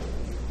did it.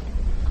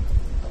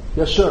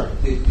 Yes, sir.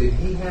 Did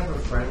he have a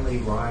friendly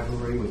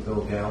rivalry with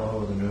Bill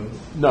Gallo of the News?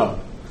 No.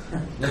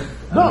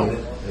 No.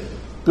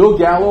 Bill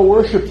Gallo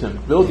worshipped him.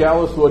 Bill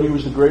Gallo thought he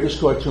was the greatest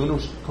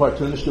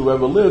cartoonist who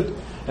ever lived,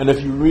 and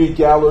if you read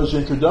Gallo's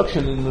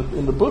introduction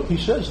in the book, he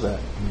says that.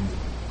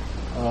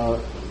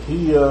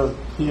 He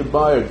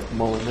admired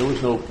Mullen. There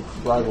was no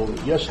rivalry.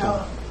 Yes,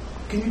 Tom?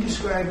 Can you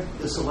describe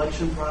the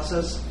selection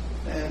process?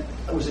 And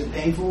was it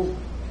painful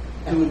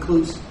to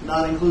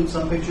not include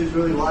some pictures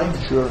really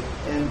liked? Sure.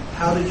 And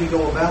how did you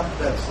go about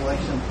that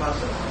selection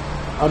process?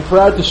 I'm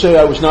proud to say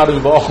I was not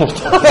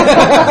involved.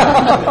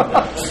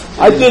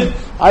 I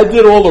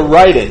did all the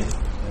writing,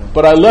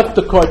 but I left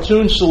the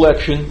cartoon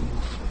selection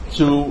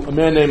to a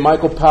man named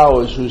Michael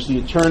Powers, who's the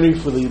attorney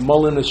for the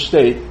Mullen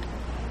estate,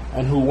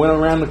 and who went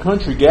around the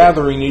country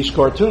gathering these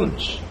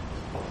cartoons.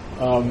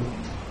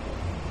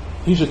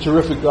 He's a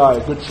terrific guy,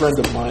 a good friend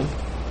of mine.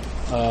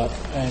 How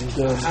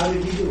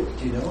did he do it?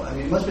 Do you know? I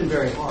mean, it must have been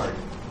very hard.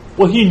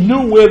 Well, he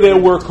knew where there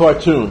were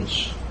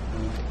cartoons.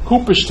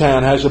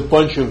 Cooperstown has a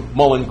bunch of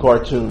Mullen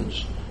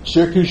cartoons.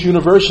 Syracuse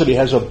University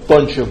has a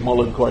bunch of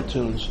Mullen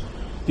cartoons.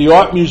 The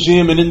Art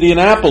Museum in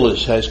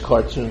Indianapolis has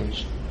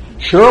cartoons.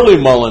 Shirley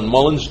Mullen,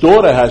 Mullen's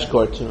daughter, has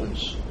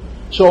cartoons.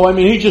 So, I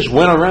mean, he just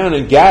went around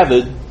and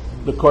gathered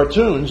the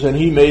cartoons, and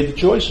he made the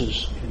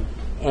choices.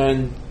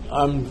 And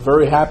I'm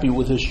very happy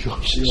with his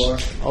choices. You are?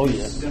 Oh,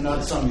 yeah. They're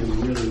not some you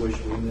really wish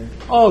were in there?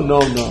 Oh, no.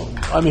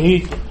 I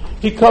mean,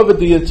 he covered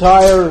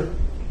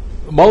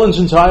Mullen's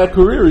entire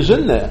career is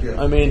in there.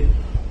 Yeah. I mean,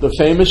 the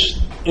famous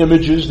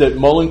images that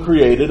Mullen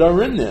created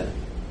are in there.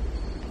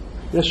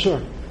 Yes,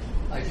 sir.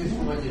 I just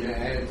wanted to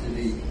add to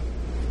the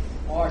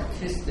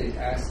artistic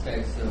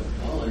aspects of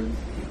Mullen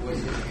was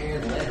his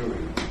hand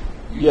lettering.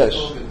 You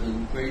spoke of the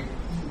great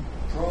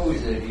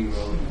prose that he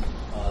wrote,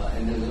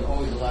 and there was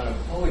always a lot of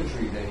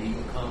poetry that he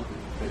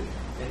accomplished.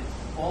 And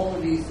all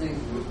of these things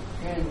were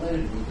hand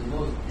lettered with the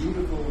most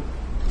beautiful,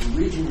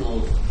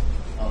 original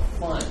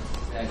font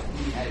that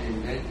he had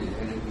invented,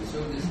 and it was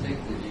so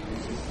distinctive. You could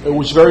just see it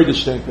was very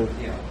distinctive.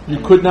 Yeah. You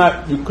could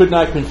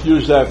not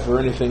confuse that for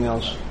anything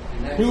else.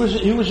 He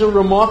was a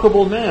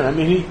remarkable man. I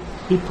mean,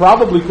 he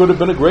probably could have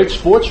been a great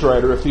sports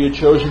writer if he had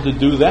chosen to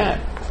do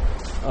that.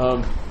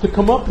 To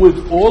come up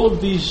with all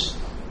of these,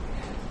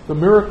 The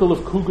Miracle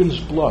of Coogan's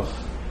Bluff,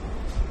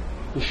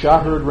 The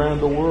Shot Heard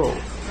Round the World,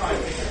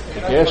 The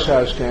Gas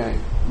House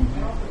Gang,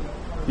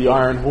 The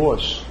Iron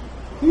Horse.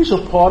 These are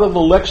part of the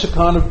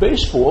lexicon of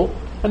baseball,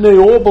 and they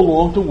all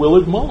belong to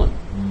Willard Mullen.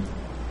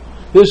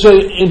 There's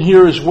in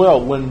here as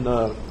well when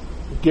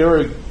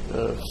Gehrig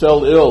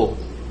fell ill,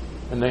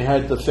 and they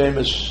had the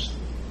famous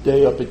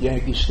day up at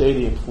Yankee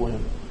Stadium for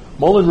him.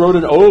 Mullen wrote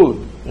an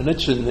ode, and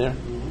it's in there.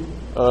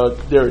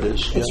 There it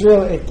is. It's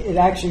really, it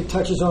actually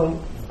touches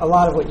on a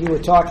lot of what you were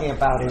talking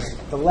about, is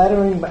the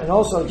lettering, but and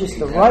also just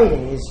the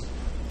writing is,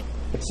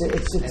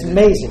 it's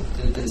amazing.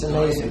 It's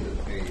amazing.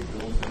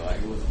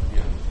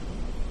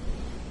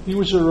 He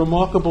was a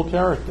remarkable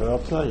character, I'll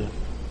tell you.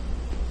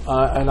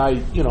 And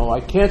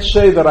I can't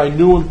say that I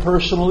knew him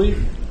personally,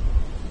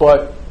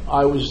 but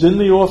I was in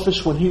the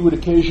office when he would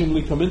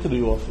occasionally come into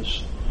the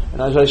office.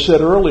 And as I said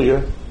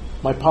earlier,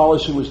 my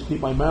policy was to keep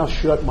my mouth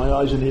shut and my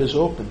eyes and ears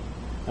open.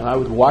 And I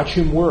would watch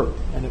him work,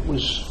 and it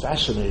was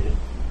fascinating.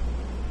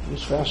 It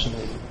was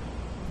fascinating.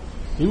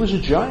 He was a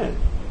giant.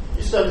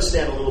 Just to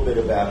understand a little bit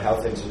about how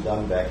things were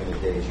done back in the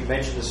days. You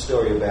mentioned the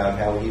story about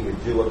how he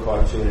would do a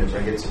cartoon and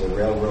bring it to the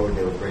railroad, and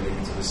they would bring it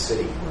into the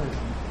city.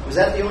 Right. Was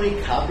that the only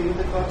copy of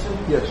the cartoon?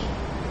 Yes.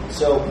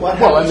 So what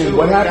happened to it?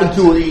 What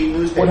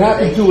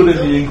happened to it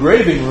in the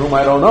engraving room,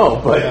 I don't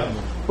know.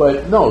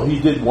 But no, he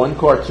did one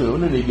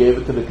cartoon, and he gave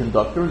it to the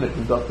conductor, and the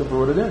conductor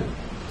brought it in.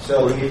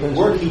 So the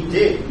work he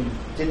did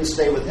didn't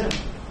stay with him?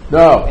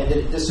 No. And did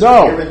it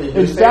disappear in the newspaper?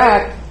 In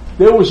fact,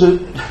 there was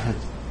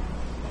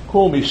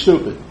call me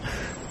stupid,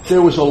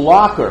 there was a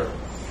locker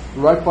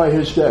right by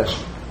his desk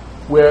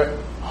where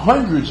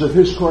hundreds of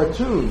his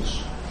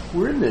cartoons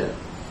were in there.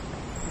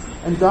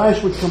 And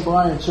guys would come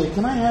by and say,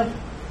 "Can I have?"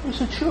 He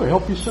said, "Sure,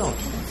 help yourself."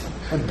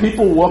 And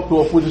people walked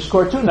off with his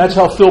cartoon. That's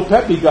how Phil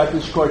Pepe got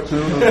this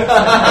cartoon of Daniel.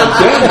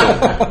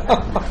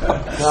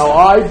 Now,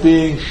 I,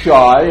 being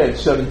shy at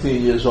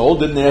 17 years old,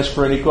 didn't ask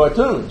for any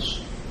cartoons.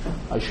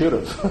 I should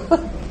have.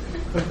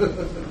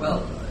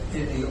 Well,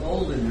 in the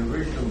old and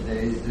original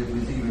days, it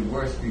was even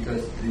worse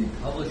because the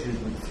publishers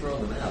would throw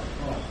them out.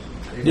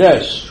 They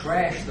would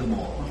trash them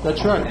all.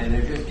 That's right. And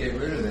they'd just get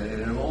rid of it.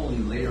 And only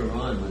later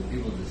on, when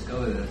people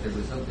discovered that there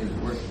was something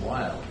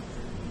worthwhile,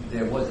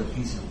 there was a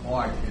piece of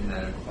art in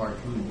that a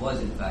cartoon was,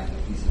 in fact,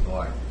 a piece of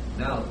art.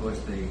 now, of course,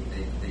 they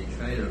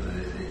trade them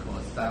and they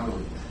cost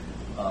thousands.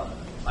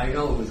 I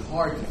know it was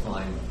hard to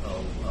find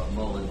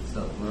Mullen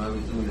stuff. When I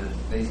was doing a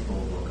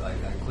baseball book, I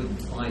couldn't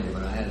find it,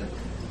 but I had to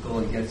go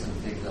and get some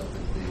things up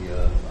at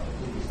the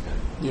Cooperstown.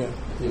 Yeah.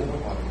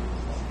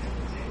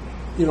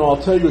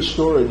 I'll tell you a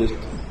story that's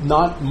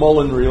not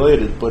Mullen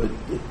related, but it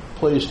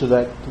plays to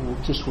that,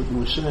 just what you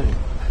were saying.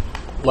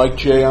 Like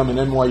Jay, I'm an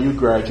NYU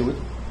graduate,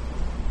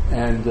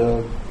 and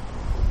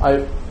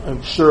I've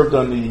served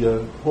on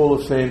the Hall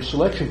of Fame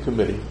selection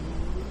committee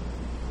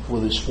for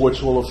the Sports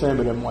Hall of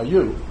Fame at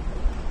NYU.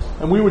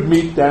 And we would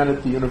meet down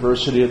at the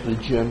university at the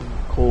gym,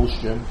 Cole's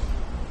gym,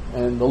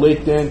 and the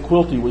late Dan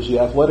Quilty was the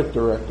athletic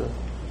director.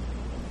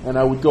 And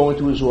I would go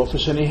into his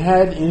office, and he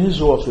had in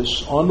his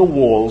office on the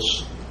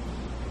walls,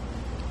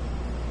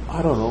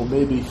 I don't know,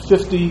 maybe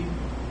 50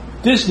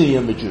 Disney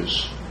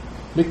images.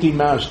 Mickey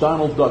Mouse,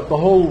 Donald Duck, the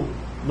whole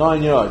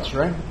 9 yards,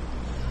 right?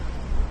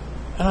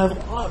 And I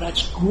thought, oh,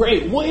 that's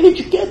great. Where did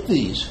you get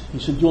these? He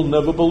said, you'll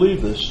never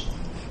believe this.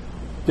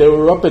 They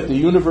were up at the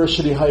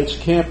University Heights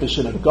campus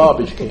in a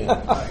garbage can.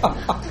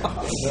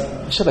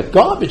 I said, a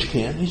garbage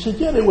can? He said,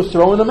 yeah, they were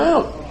throwing them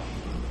out.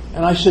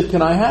 And I said,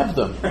 can I have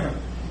them?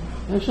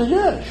 And he said,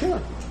 yeah,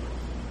 sure.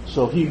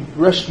 So he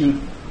rescued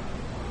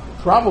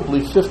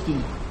probably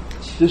 50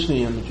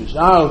 Disney images.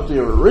 I don't know if they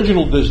were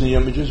original Disney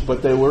images,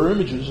 but they were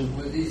images.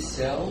 Were these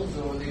cells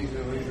or were these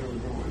original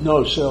drawings?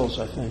 No, cells,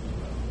 I think.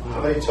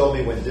 Somebody told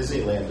me when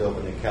Disneyland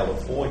opened in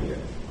California,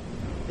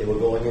 they were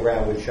going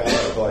around with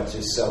shopping carts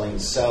just selling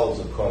cells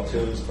of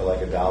cartoons for like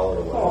 $1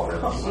 or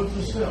whatever.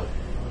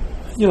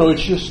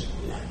 It's just,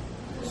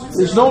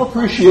 there's no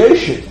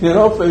appreciation,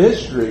 for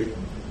history.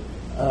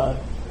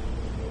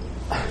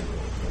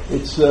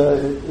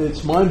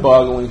 It's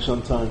mind-boggling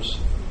sometimes.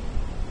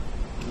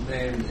 The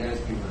man is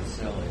asking what a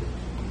cell is.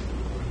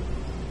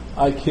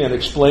 I can't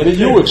explain it.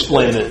 You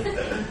explain it.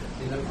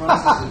 In the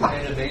process of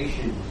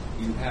animation,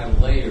 you have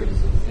layers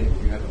of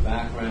things. You have a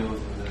background,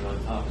 and then on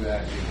top of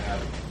that, you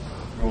have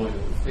drawing of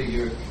a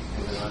figure,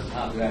 and then on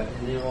top of that,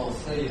 and they're all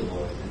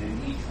celluloid. And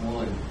in each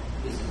one,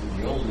 this is in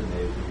the olden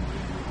days,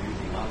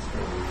 using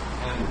Oxford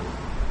cameras.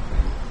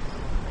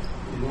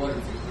 In order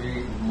to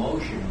create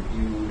motion,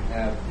 you would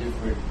have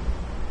different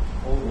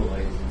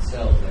overlays and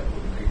cells that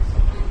would make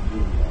something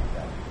move like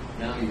that.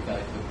 Now you've got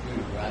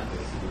computer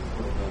graphics, and it's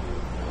all done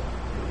with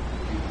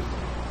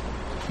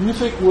computers. Do you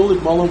think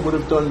Willard Mullen would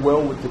have done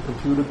well with the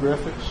computer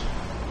graphics?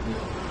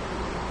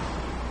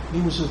 He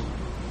was a...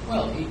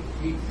 Well, he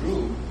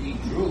drew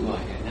by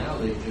hand. Now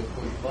they just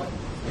push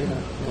buttons. Yeah.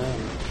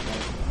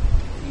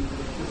 He was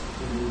just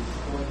an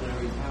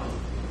extraordinary talent.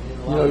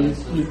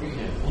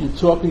 You're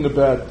talking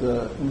about, we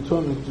were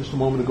talking just a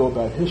moment ago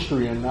about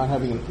history and not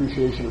having an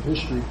appreciation of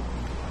history.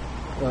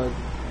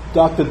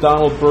 Dr.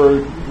 Donald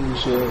Berg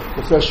is a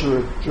professor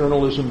of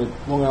journalism at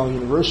Long Island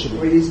University.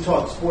 Where he's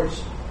taught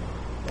sports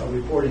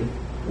reporting.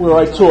 Where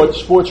I taught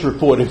sports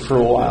reporting for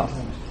a while.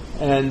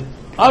 And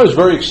I was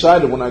very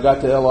excited when I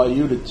got to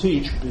LIU to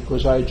teach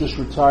because I had just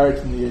retired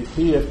from the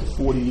AP after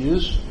 40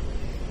 years.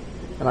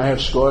 And I have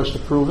scars to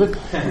prove it.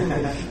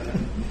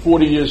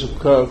 40 years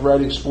of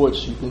writing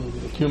sports, you can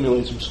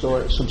accumulate some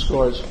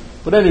scars.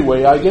 But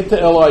anyway, I get to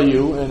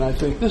LIU and I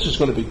think this is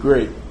going to be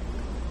great.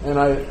 And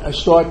I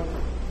start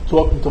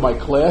talking to my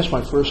class,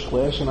 my first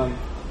class, and I'm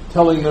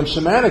telling them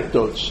some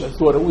anecdotes. I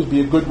thought it would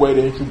be a good way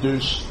to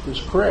introduce this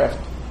craft.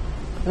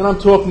 And I'm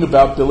talking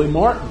about Billy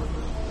Martin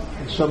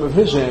and some of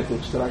his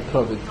antics that I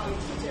covered.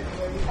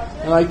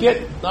 And I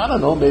get, I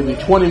don't know, maybe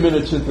 20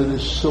 minutes into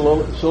this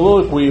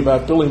soliloquy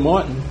about Billy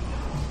Martin,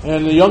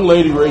 and the young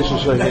lady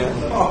raises her hand.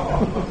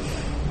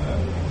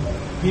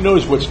 He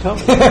knows what's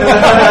coming.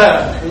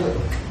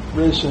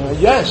 Raises her hand.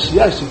 Yes,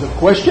 is a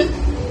question?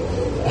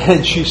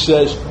 And she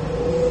says,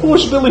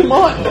 who's Billy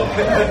Martin?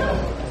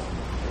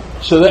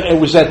 So it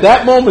was at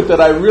that moment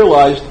that I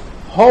realized,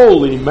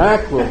 holy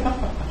mackerel,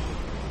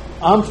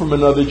 I'm from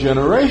another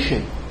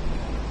generation.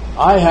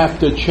 I have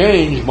to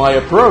change my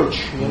approach,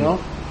 and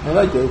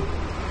I do.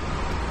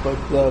 But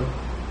the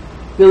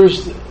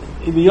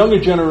younger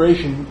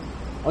generation,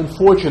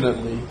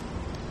 unfortunately,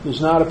 does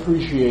not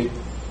appreciate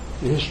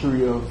the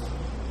history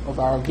of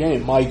our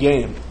game, my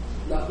game.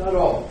 Not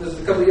all. There's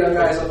a couple of young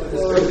guys up in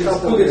this room.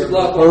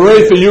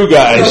 Hooray for you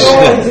guys.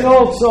 It's an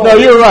old soul. No,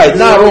 you're right.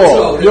 Not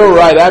all. You're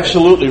right.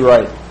 Absolutely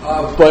right.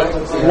 But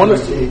one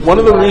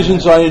of the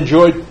reasons I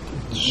enjoyed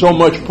so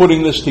much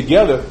putting this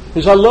together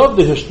is I love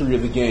the history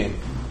of the game.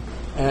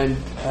 And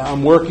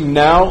I'm working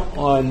now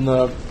on,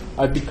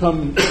 I've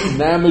become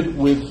enamored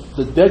with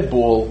the dead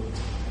ball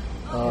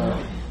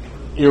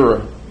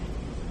era.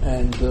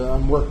 And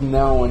I'm working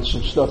now on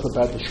some stuff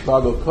about the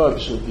Chicago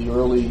Cubs of the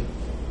early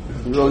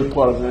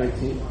part of the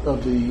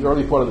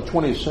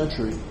 20th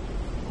century,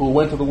 who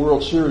went to the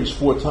World Series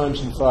 4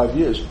 times in 5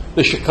 years.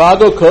 The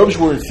Chicago Cubs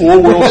were in 4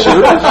 World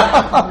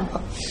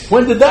Series.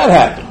 When did that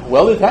happen?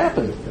 Well, it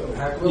happened.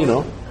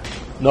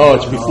 No,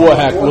 it's before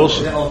Hack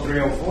Wilson.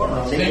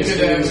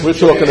 We're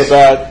talking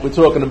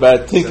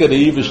about Tinker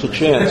the Evers to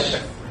Chance.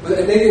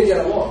 But they didn't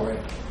get along, right?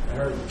 I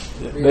heard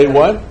party. They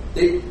what?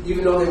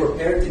 Even though they were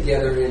paired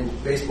together in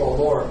baseball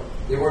lore,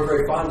 they weren't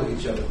very fond of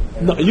each other.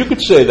 No, you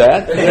could say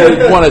that.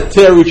 They want to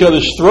tear each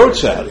other's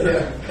throats out.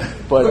 Yeah.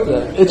 But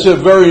it's a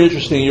very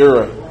interesting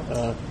era.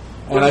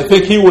 And I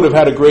think he would have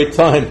had a great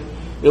time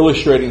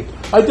illustrating.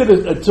 I did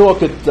a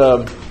talk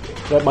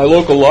at my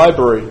local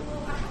library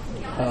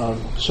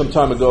some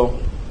time ago,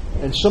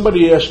 and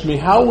somebody asked me,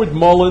 how would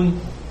Mullen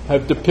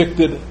have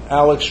depicted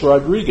Alex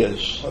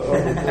Rodriguez?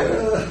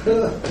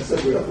 That's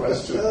a good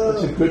question.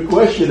 That's a good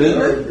question,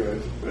 isn't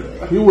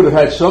it? He would have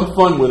had some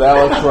fun with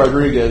Alex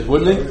Rodriguez,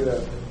 wouldn't he?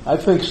 I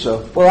think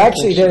so. Well,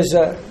 actually,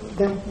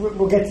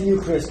 we'll get to you,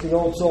 Chris, the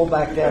old soul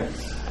back there.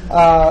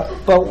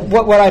 But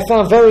what I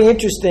found very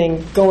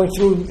interesting going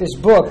through this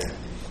book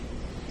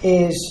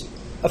is,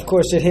 of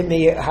course, it hit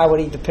me, how would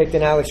he depict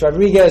an Alex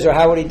Rodriguez, or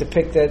how would he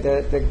depict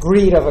the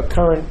greed of a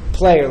current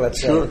player,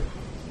 let's say. Sure.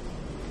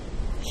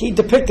 He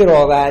depicted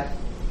all that.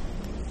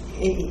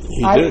 He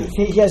did.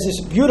 He has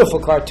this beautiful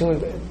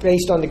cartoon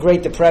based on the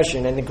Great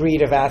Depression and the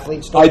greed of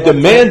athletes. I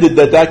demanded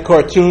that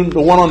cartoon, the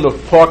one on the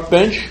park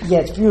bench. Yeah,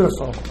 it's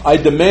beautiful. I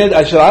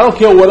said, I don't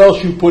care what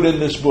else you put in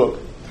this book.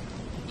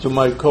 To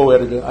my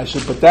co-editor, I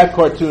said, but that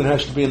cartoon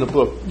has to be in the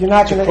book. You're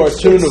not going to be able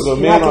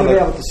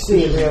to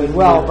see it really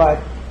well,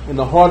 but in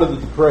the heart of the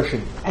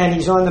Depression. And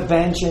he's on the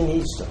bench, and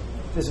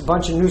there's a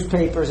bunch of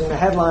newspapers, and the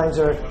headlines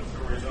are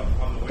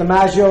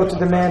DiMaggio to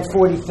demand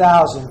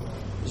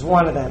 $40,000 is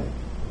one of them.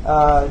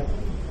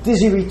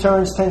 Dizzy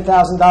returns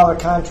 $10,000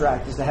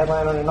 contract is the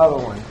headline on another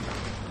one.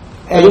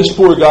 And this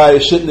poor guy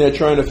is sitting there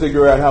trying to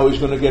figure out how he's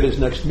going to get his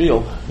next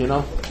meal. You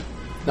know.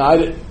 Now,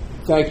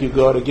 thank you,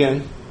 God,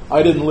 again.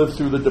 I didn't live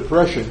through the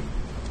Depression,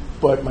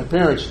 but my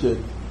parents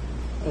did,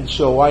 and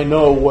so I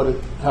know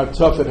how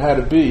tough it had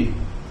to be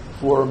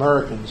for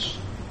Americans.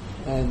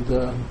 And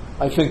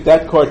I think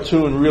that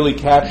cartoon really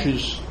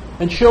captures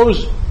and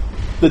shows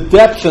the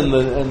depth and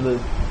the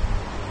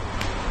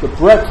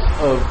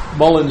breadth of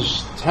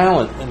Mullen's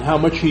talent and how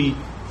much he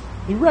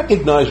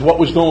recognized what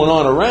was going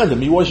on around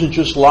him. He wasn't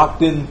just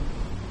locked in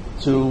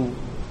to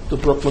the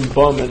Brooklyn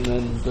Bum.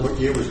 What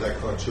year was that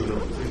cartoon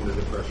in the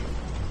Depression?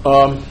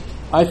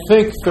 I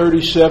think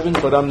 37,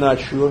 but I'm not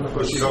sure.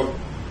 Because,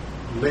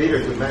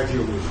 later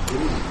DiMaggio was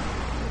good.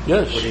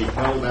 Yes. When he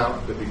held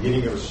out the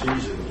beginning of the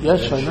season.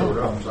 Yes, I know. Showed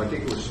up. So I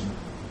think it was,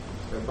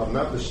 if I'm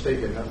not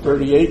mistaken,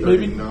 38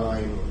 maybe?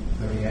 39.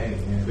 38,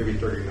 yeah. Maybe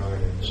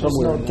 39. There's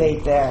no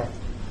date there.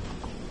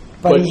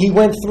 But he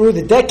went through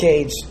the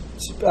decades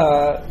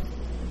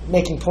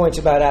making points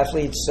about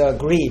athletes'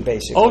 greed,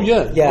 basically. Oh,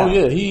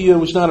 yeah. He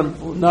was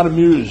not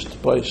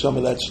amused by some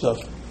of that stuff.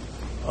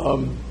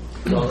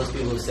 All those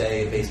people who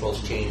say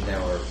baseball's changed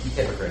now are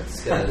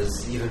hypocrites,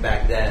 because even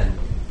back then,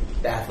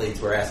 the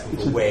athletes were asking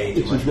for way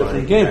too much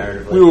money.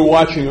 Game. We were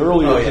watching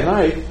earlier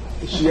tonight.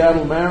 The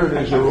Seattle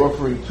Mariners are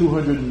offering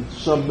 $200 and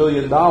some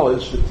million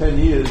for 10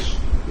 years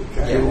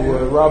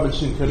to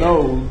Robinson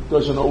Cano, who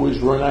doesn't always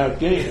run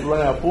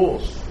out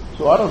balls.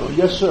 So I don't know.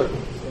 Yes, sir.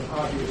 An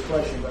obvious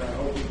question, but I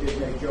hope he did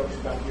make jokes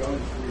about the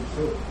owners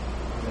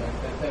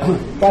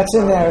too. That's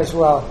in there as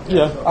well.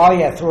 Yeah. Oh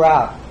yeah,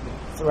 throughout.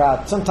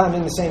 Sometime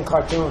in the same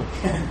cartoon.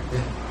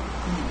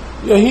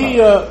 Yeah, he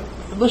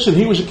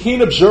was a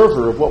keen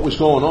observer of what was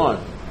going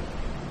on,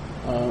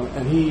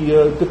 and he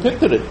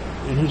depicted it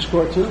in his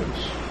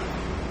cartoons.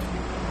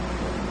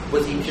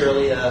 Was he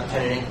purely a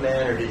pen and ink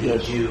man, or did he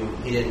did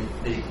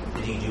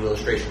he do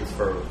illustrations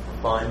for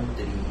fun?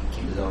 Did he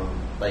keep his own,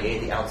 like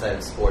anything outside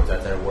of sports,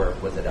 outside of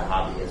work? Was it a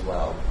hobby as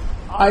well?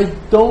 I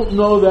don't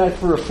know that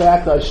for a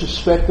fact. I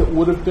suspect it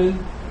would have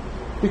been,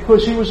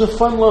 because he was a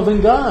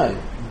fun-loving guy.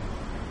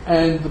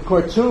 And the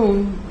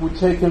cartoon would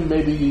take him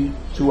maybe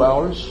 2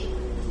 hours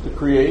to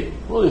create.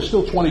 Well, there's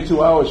still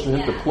 22 hours for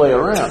him to play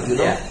around, you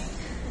know.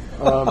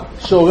 Yeah.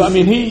 So, I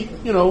mean, he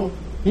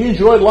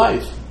enjoyed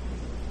life.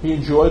 He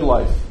enjoyed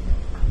life.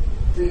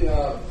 Did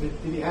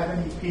he have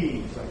any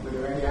peeves? Like, were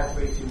there any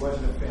athletes he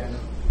wasn't a fan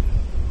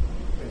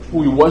of?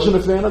 Who he wasn't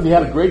a fan of? He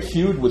had a great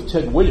feud with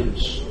Ted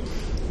Williams.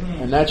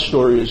 And that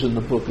story is in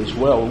the book as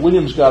well.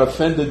 Williams got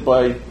offended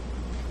by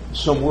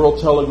some World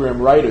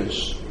Telegram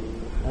writers,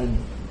 and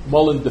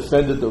Mullen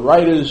defended the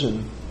writers,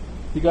 and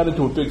he got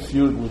into a big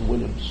feud with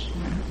Williams.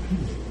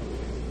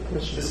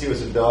 He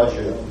was a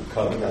Dodger,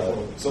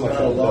 so much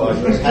of a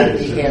Dodger. How did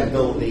he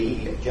handle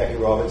the Jackie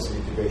Robinson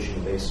integration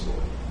in baseball?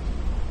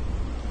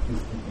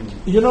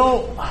 You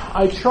know,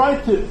 I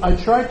tried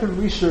to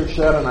research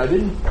that, and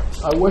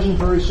I wasn't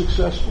very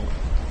successful.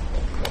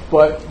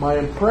 But my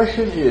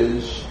impression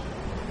is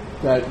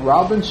that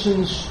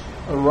Robinson's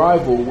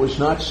arrival was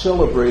not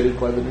celebrated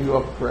by the New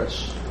York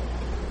press.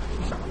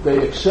 They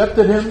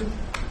accepted him,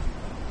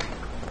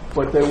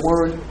 but they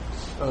weren't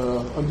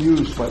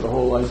amused by the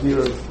whole idea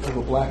of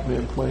a black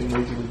man playing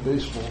Major League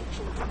Baseball.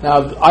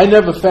 Now, I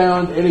never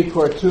found any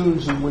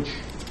cartoons in which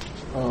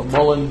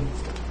Mullen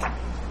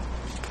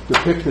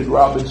depicted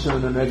Robinson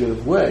in a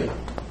negative way,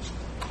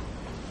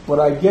 but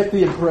I get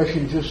the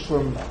impression just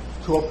from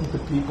talking to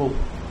people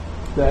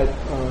that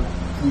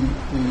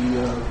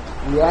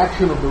the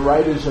reaction of the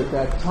writers at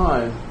that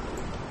time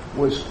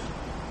was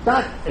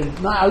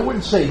I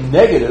wouldn't say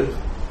negative,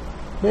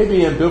 maybe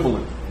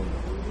ambivalent.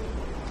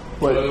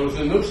 But it was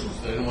a nuisance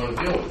they didn't want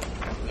to deal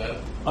with. That,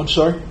 I'm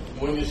sorry?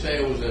 When you say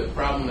it was a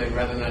problem they'd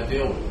rather not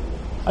deal with.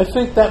 I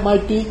think that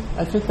might be.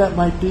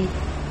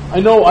 I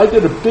know I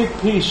did a big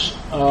piece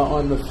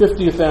on the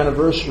 50th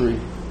anniversary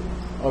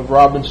of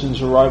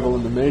Robinson's arrival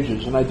in the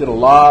majors, and I did a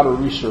lot of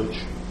research.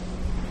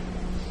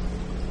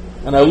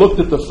 And I looked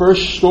at the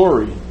first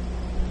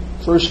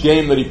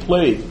game that he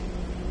played.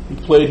 He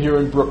played here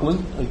in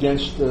Brooklyn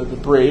against the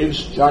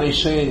Braves. Johnny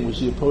Sain was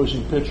the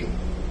opposing pitcher,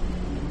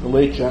 the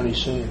late Johnny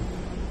Sain.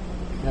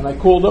 And I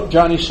called up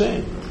Johnny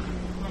Sain,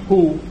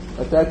 who,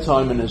 at that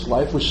time in his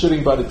life, was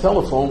sitting by the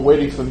telephone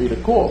waiting for me to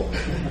call,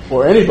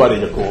 or anybody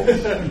to call.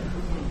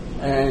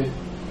 And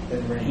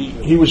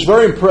he was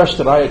very impressed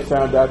that I had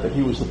found out that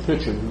he was the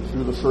pitcher who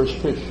threw the first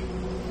pitch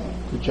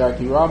to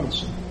Jackie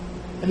Robinson.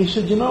 And he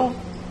said,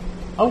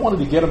 I wanted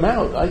to get him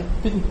out. I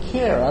didn't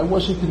care. I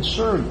wasn't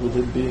concerned with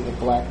him being a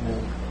black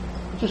man.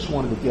 I just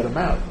wanted to get him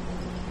out.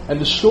 And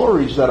the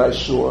stories that I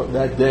saw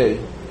that day,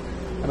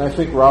 and I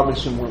think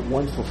Robinson went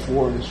 1 for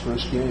 4 in his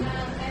first game,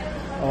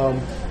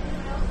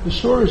 the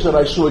stories that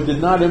I saw did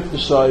not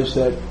emphasize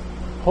that,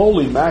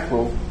 holy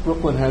mackerel,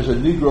 Brooklyn has a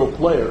Negro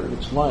player in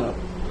its lineup.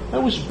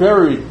 That was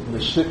buried in the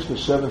 6th or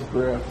 7th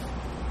draft.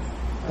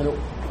 And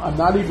I'm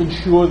not even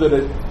sure that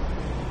it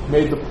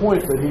made the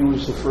point that he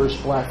was the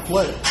first black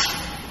player.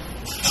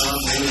 Tom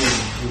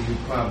Meehan, who you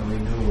probably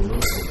knew a little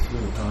bit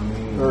too, Tom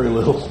Meehan. Very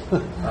little.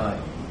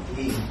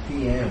 He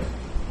PM,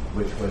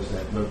 which was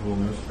that liberal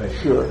newspaper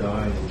Sure. that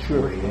died in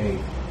 48,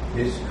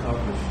 his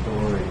cover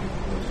story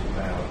was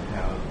about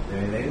how they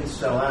didn't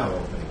sell out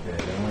opening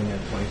day. They only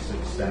had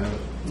 26,000.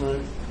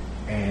 Right.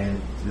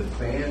 And the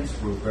fans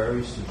were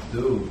very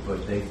subdued, but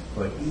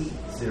he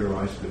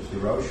theorized because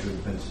DeRocher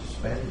had been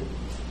suspended.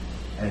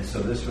 And so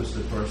this was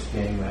the first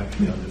game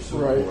actually under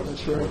Superforce.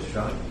 That's right.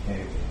 Shot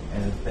came,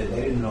 and they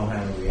didn't know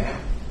how to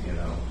react,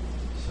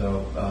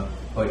 So,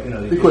 but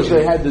because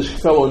they had this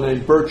fellow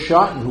named Bert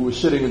Schotten who was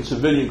sitting in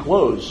civilian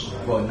clothes.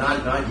 Well,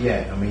 not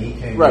yet. I mean, he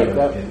came right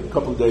a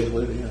couple of days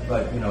later. Yeah.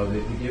 But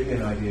to give you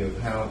an idea of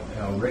how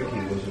Ricky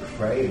was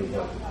afraid of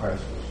what the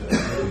press was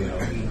going to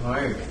do, he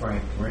hired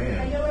Frank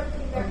Graham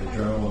of the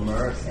Journal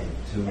American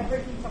to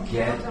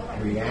get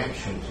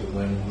reaction to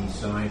when he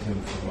signed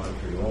him for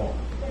Montreal,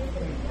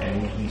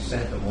 and he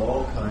sent them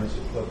all kinds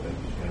of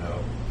clippings,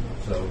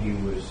 So he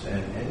was,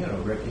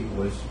 and Ricky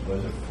was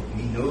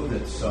he knew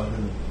that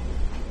Southern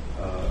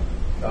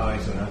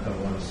guys are not going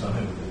to want to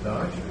sign with the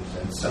Dodgers,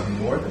 and some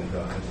Northern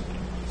guys.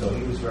 So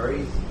he was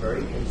very,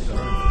 very concerned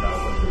about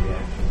what the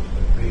reaction was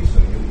going to be. So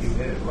you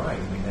hit it right.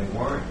 I mean, they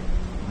weren't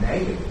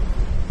negative,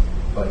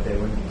 but they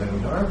were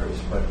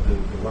nervous. But the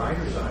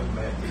writers I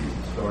met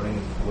starting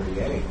in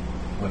 '48,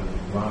 when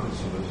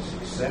Robinson was a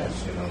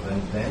success,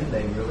 then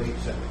they really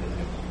accepted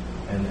him.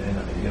 And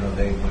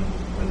they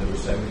when there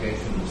was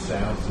segregation in the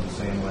South and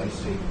Sam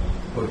Lacey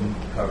couldn't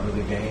cover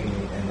the game,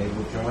 and they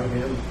would join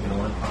him,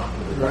 on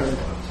popular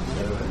restaurants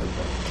instead of in the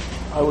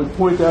place. I would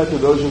point out to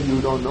those of you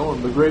who don't know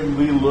him, the great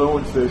Lee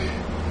Lowenfish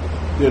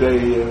did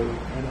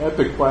an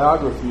epic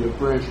biography of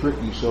Branch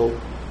Rickey. So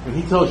when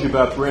he tells you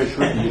about Branch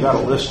Rickey, you got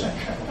to listen.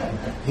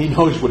 He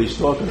knows what he's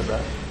talking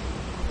about.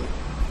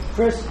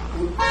 Chris,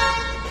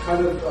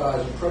 kind of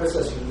as a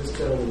predecessor to this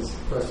gentleman's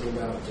question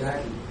about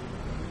Jackie,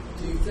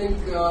 do you think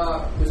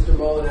Mr.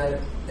 Mullen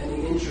had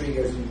any intrigue,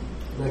 as you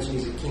mentioned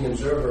he's a keen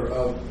observer,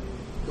 of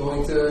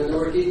going to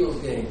Newark Eagles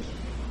games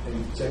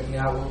and checking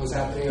out what was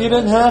happening? He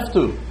didn't have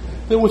to.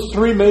 There were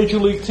 3 major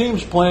league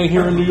teams playing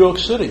here in New York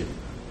City.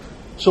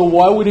 So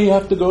why would he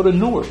have to go to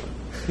Newark?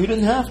 He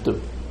didn't have to.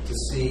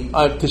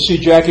 To see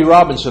Jackie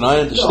Robinson,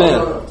 I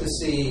understand. No, to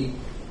see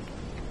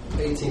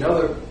 18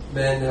 other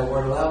men that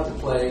weren't allowed to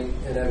play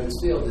in Evans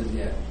Field as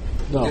yet.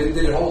 No. Did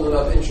it hold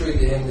enough intrigue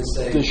to him to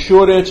say? The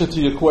short answer to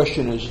your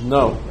question is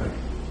no.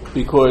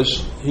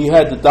 Because he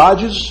had the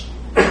Dodgers,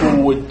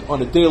 who would,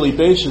 on a daily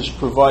basis,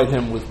 provide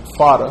him with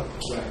fodder.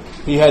 Right.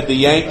 He had the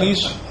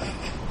Yankees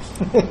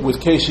with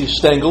Casey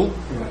Stengel.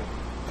 Right.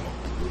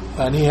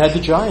 And he had the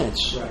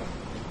Giants. Right.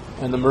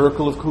 And the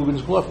Miracle of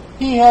Coogan's Bluff.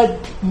 He had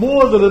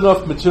more than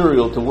enough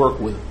material to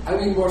work with. I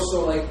mean, more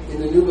so like in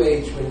the New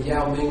Age when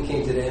Yao Ming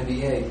came to the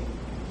NBA.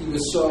 He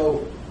was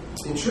so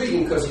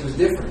intriguing because he was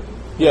different.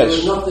 Yes. There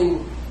was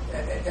nothing,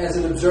 as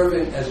an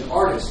observant, as an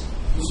artist,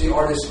 you see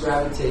artists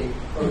gravitate,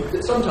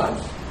 or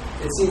sometimes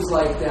it seems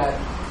like that.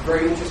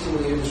 Very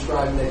interestingly, you're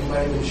describing that he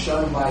might have been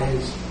shunned by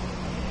his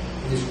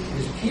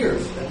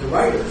peers, the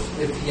writers,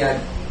 if he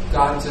had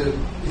gotten to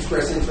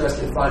express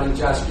interest in finding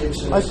Josh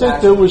Gibson. I think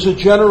there was a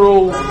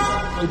general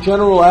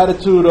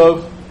attitude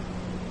of,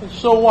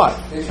 so what?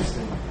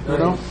 Interesting.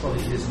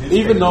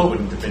 Even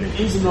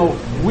though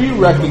we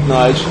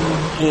recognize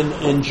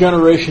in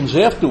generations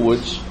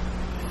afterwards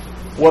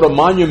what a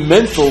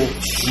monumental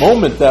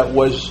moment that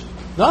was,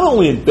 not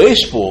only in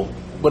baseball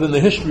but in the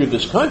history of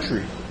this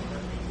country.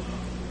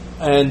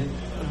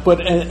 But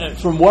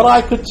from what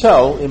I could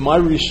tell in my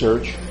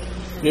research,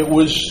 it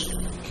was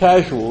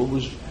casual. It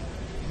was,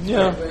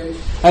 yeah.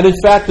 And in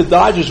fact, the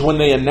Dodgers, when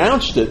they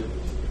announced it,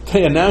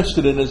 they announced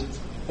it in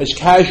as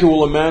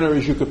casual a manner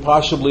as you could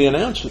possibly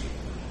announce it.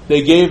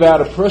 They gave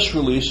out a press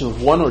release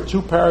of 1 or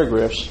 2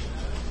 paragraphs.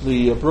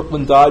 The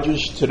Brooklyn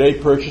Dodgers today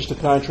purchased a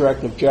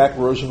contract of Jack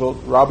Roosevelt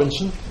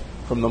Robinson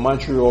from the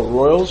Montreal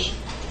Royals.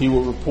 He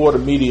will report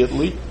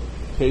immediately.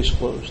 Case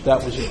closed.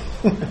 That was it.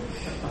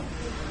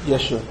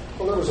 Yes, sir.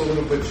 Well, that was a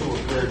little bit too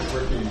George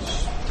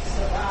Ricky's,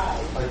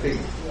 I think,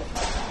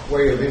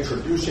 way of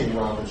introducing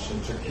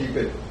Robinson to keep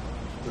it,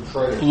 to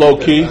try to low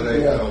keep key.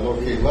 It at a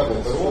low-key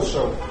level. But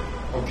also,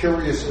 I'm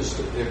curious as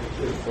to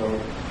if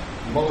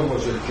Mullen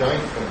was a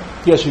Giant fan.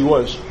 Yes, he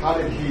was. How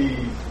did he,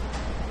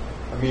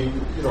 I mean,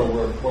 you know,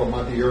 well,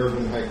 Monty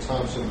Irvin, Hank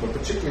Thompson, but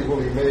particularly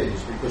Willie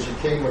Mays, because he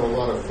came with a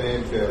lot of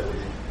fanfare.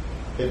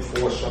 He hit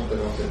 4 something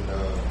up in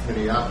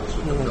Minneapolis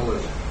with the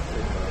Millers in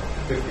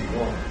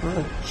 51.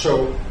 Right.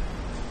 So,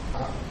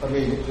 I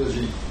mean,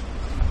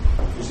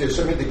 is there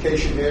some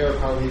indication there of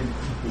how he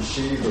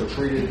received or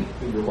treated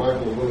the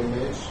arrival of Willie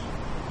Mays?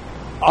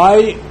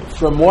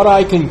 From what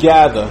I can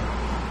gather,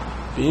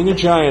 being a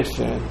Giant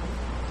fan,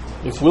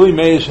 if Willie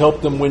Mays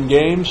helped them win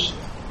games,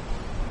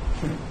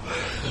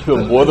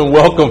 you're more than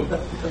welcome.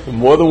 You're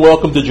more than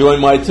welcome to join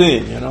my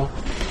team, you know.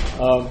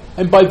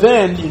 And by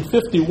then, in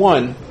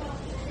 51,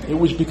 it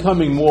was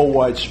becoming more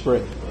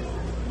widespread,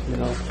 you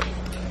know.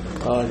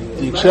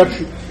 The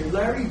exception Did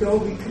Larry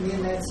Doby come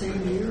in that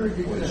same year? Or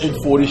did in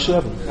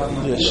 47.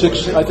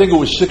 Yeah, I think it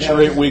was 6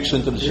 or 8 weeks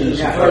into the season.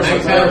 Yeah, it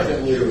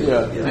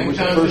was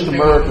the first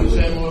American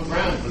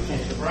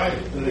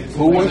league.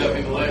 Who was?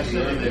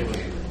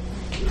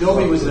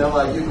 Doby was an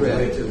LIU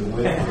grad too.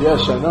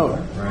 Yes, I know.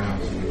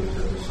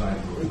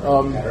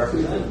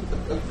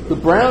 The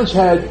Browns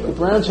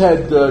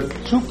had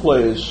 2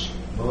 players.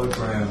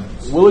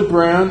 Willard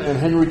Brown and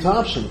Henry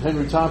Thompson.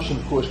 Henry Thompson,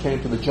 of course, came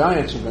to the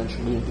Giants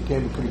eventually and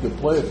became a pretty good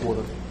player for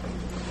them.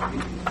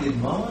 Did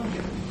Mullen,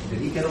 did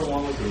he get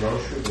along with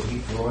DeRocher? Did he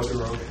throw at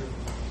DeRocher?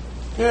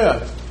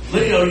 Yeah.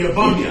 Leo, you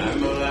bum you. I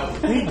know that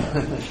one.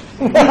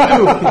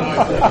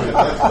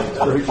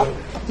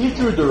 He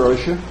drew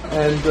DeRocher,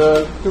 and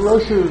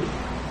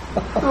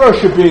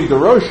DeRocher being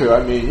DeRocher,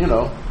 I mean, you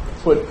know,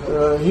 but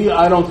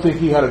I don't think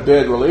he had a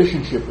bad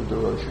relationship with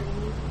DeRocher.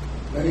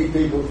 Many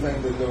people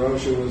think that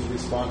DeRocher was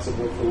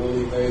responsible for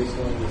Willie Mays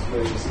doing as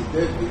great as he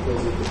did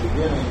because at the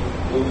beginning,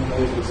 Willie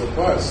Mays was a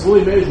bust.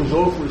 Willie Mays was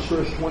over for his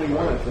first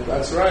 21, I think.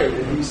 That's right.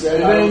 And he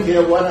said, I don't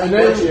care what you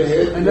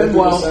hit, and then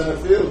the center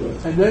fielder.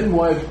 And then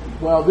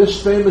while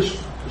this famous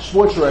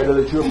sports writer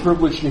that you're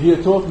privileged to hear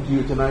talking to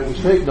you tonight was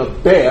taking a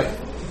bath,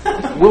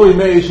 Willie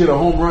Mays hit a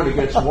home run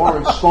against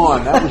Warren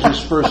Spahn. That was his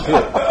first hit.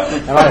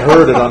 And I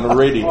heard it on the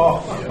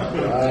radio.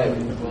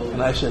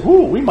 And I said,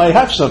 ooh, we might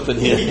have something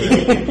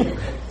here.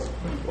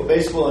 Well,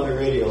 baseball on the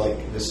radio,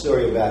 like the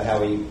story about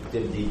how he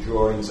did the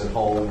drawings at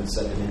home and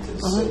sent them into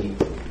the city.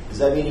 Does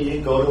that mean he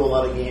didn't go to a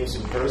lot of games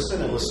in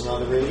person and listen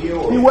on the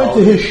radio? Or he went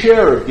to his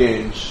share of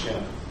games,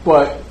 yeah.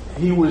 But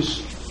he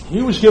was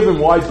given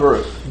wide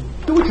berth.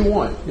 Do what you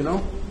want, you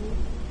know.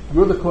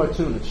 You're the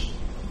cartoonist,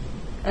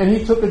 and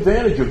he took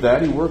advantage of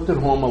that. He worked at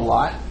home a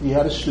lot. He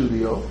had a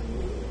studio,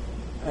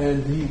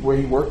 and he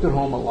worked at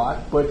home a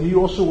lot. But he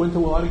also went to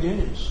a lot of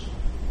games.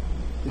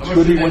 It's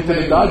good he went to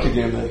the Dodger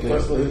game that day.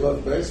 First of all, he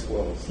loved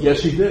baseball. So. Yes,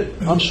 he did.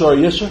 I'm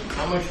sorry, yes, sir?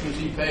 How much was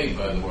he paid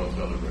by the World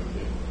Telegram?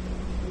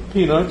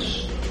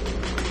 Peanuts.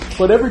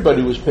 But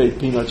everybody was paid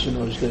peanuts in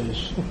those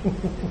days.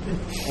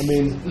 I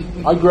mean,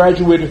 I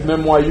graduated from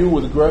NYU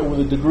with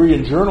a degree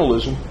in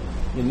journalism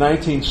in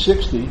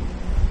 1960,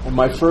 and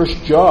my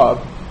first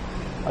job,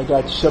 I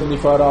got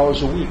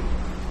 $75 a week.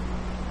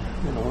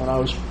 You know, and I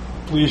was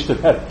pleased to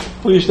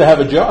have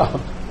a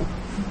job.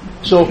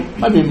 So,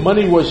 I mean,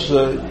 money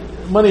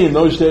in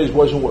those days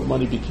wasn't what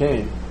money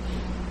became.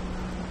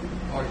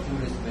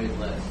 Cartoonists made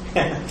less.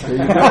 There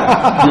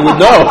you would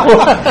know.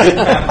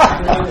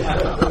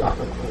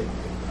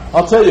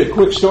 I'll tell you a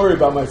quick story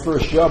about my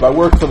first job. I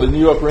worked for the New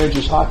York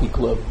Rangers Hockey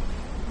Club,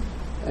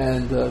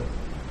 and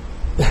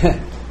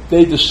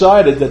they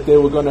decided that they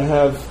were going to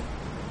have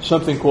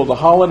something called the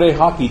Holiday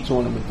Hockey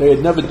Tournament. They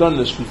had never done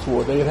this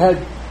before. They had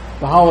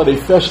the Holiday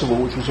Festival,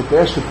 which was a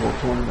basketball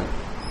tournament,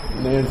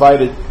 and they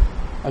invited,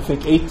 I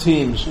think, 8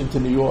 teams into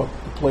New York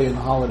to play in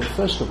the Holiday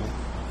Festival,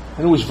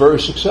 and it was very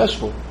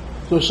successful.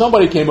 So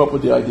somebody came up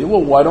with the idea,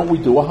 well, why don't we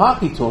do a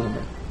hockey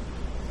tournament?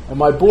 And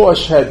my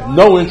boss had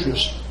no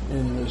interest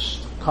in this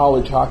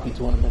college hockey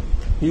tournament.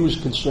 He was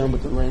concerned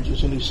with the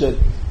Rangers, and he said,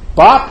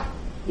 Bach,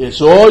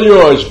 it's all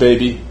yours,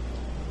 baby.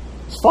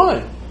 It's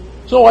fine.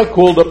 So I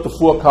called up the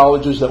 4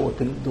 colleges that were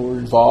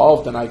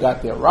involved, and I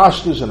got their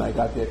rosters, and I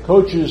got their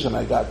coaches, and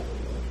I got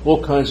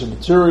all kinds of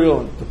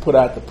material to put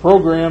out the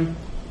program.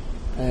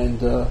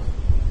 And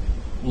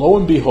lo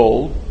and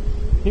behold,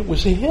 it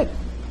was a hit.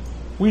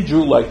 We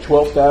drew like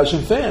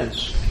 12,000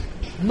 fans.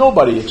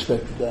 Nobody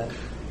expected that.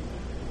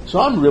 So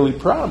I'm really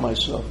proud of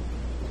myself.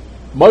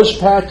 Muzz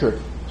Patrick,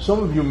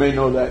 some of you may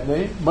know that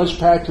name. Muzz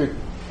Patrick,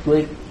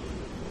 great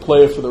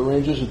player for the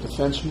Rangers, a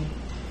defenseman.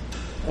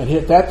 And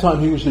at that time,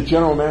 he was the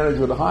general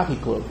manager of the hockey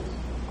club.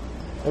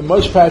 And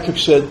Muzz Patrick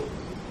said,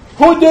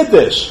 who did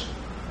this?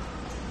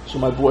 So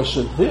my boss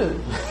said,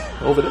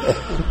 over there.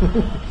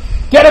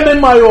 Get him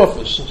in my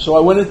office. So I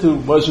went into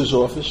Buzz's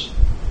office,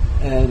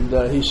 and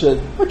he said,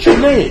 "What's your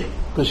name?"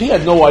 Because he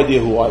had no idea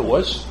who I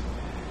was.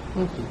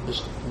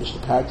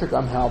 Mr. Patrick,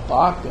 I'm Hal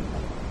Bach.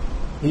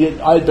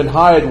 And I had been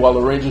hired while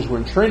the Rangers were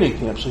in training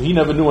camp, so he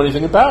never knew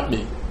anything about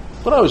me.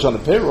 But I was on the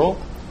payroll.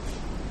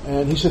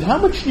 And he said, "How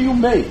much do you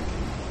make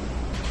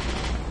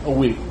a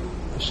week?"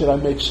 I said, "I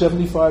make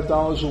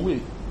 $75 a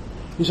week."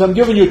 He said, "I'm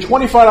giving you a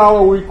 $25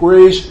 a week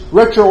raise,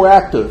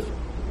 retroactive."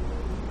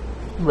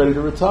 I'm ready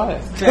to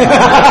retire.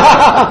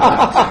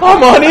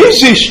 I'm on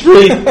Easy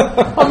Street.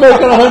 I'm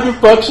making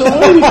 $100 a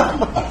week.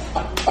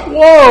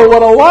 Whoa,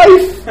 what a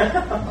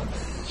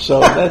life! So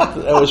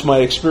that was my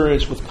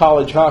experience with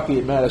college hockey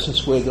at Madison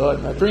Square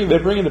Garden. They're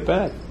bringing it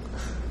back.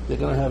 They're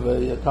going to have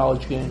a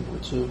college game or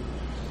two.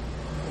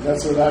 And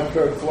that's without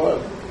Kirk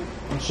Flood.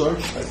 I'm sorry?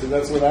 I said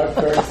that's without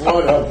Kirk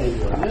Flood helping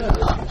you. Yeah,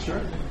 that's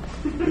right.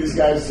 These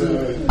guys,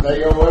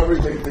 they owe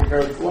everything to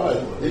Kirk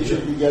Flood. They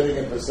should be getting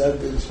a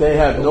percentage. They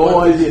have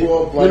no idea.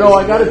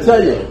 I got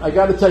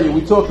to tell you,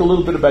 we talked a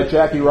little bit about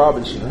Jackie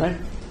Robinson, right?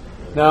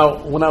 Now,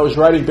 when I was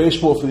writing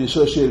baseball for the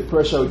Associated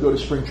Press, I would go to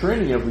spring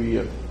training every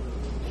year.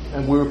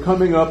 And we were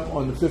coming up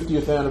on the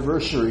 50th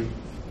anniversary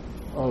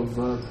of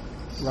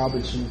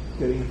Robinson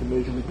getting into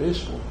Major League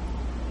Baseball.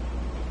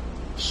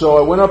 So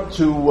I went up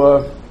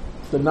to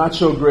the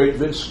not-so-great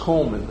Vince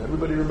Coleman.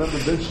 Everybody remember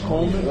Vince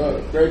Coleman?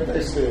 Great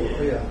base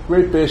stealer, yeah.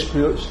 Great base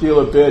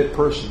stealer, bad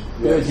person,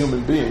 bad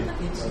human being.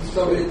 He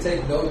told me to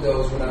take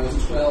no-dos when I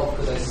was 12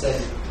 because I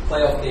said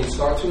playoff games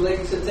start too late.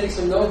 He said, "Take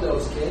some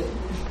no-dos, kid."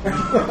 And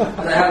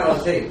I have it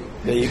on tape.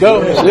 There you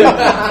go. That's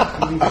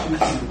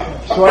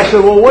it. So I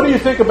said, "Well, what do you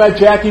think about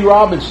Jackie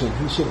Robinson?"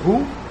 He said,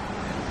 "Who?"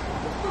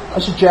 I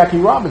said, "Jackie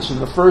Robinson,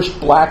 the first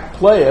black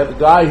player, the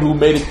guy who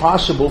made it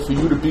possible for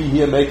you to be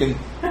here making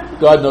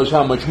God knows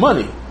how much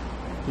money."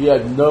 He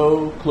had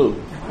no clue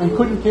and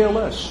couldn't care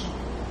less.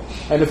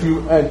 And if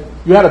you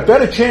had a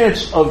better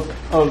chance of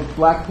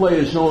black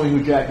players knowing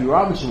who Jackie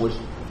Robinson was,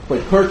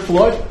 but Kirk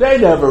Flood, they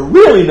never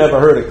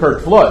heard of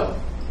Kirk Flood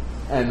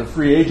and the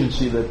free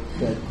agency that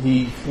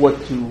he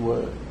fought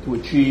to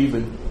achieve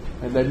and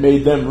that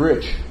made them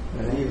rich.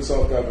 And he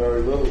himself got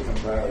very little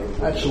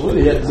comparatively.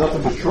 Absolutely, he had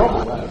nothing but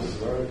trouble.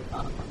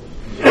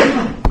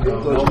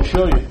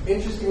 Show you.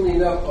 Interestingly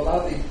enough, a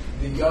lot of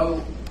the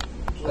young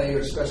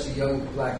players, especially young black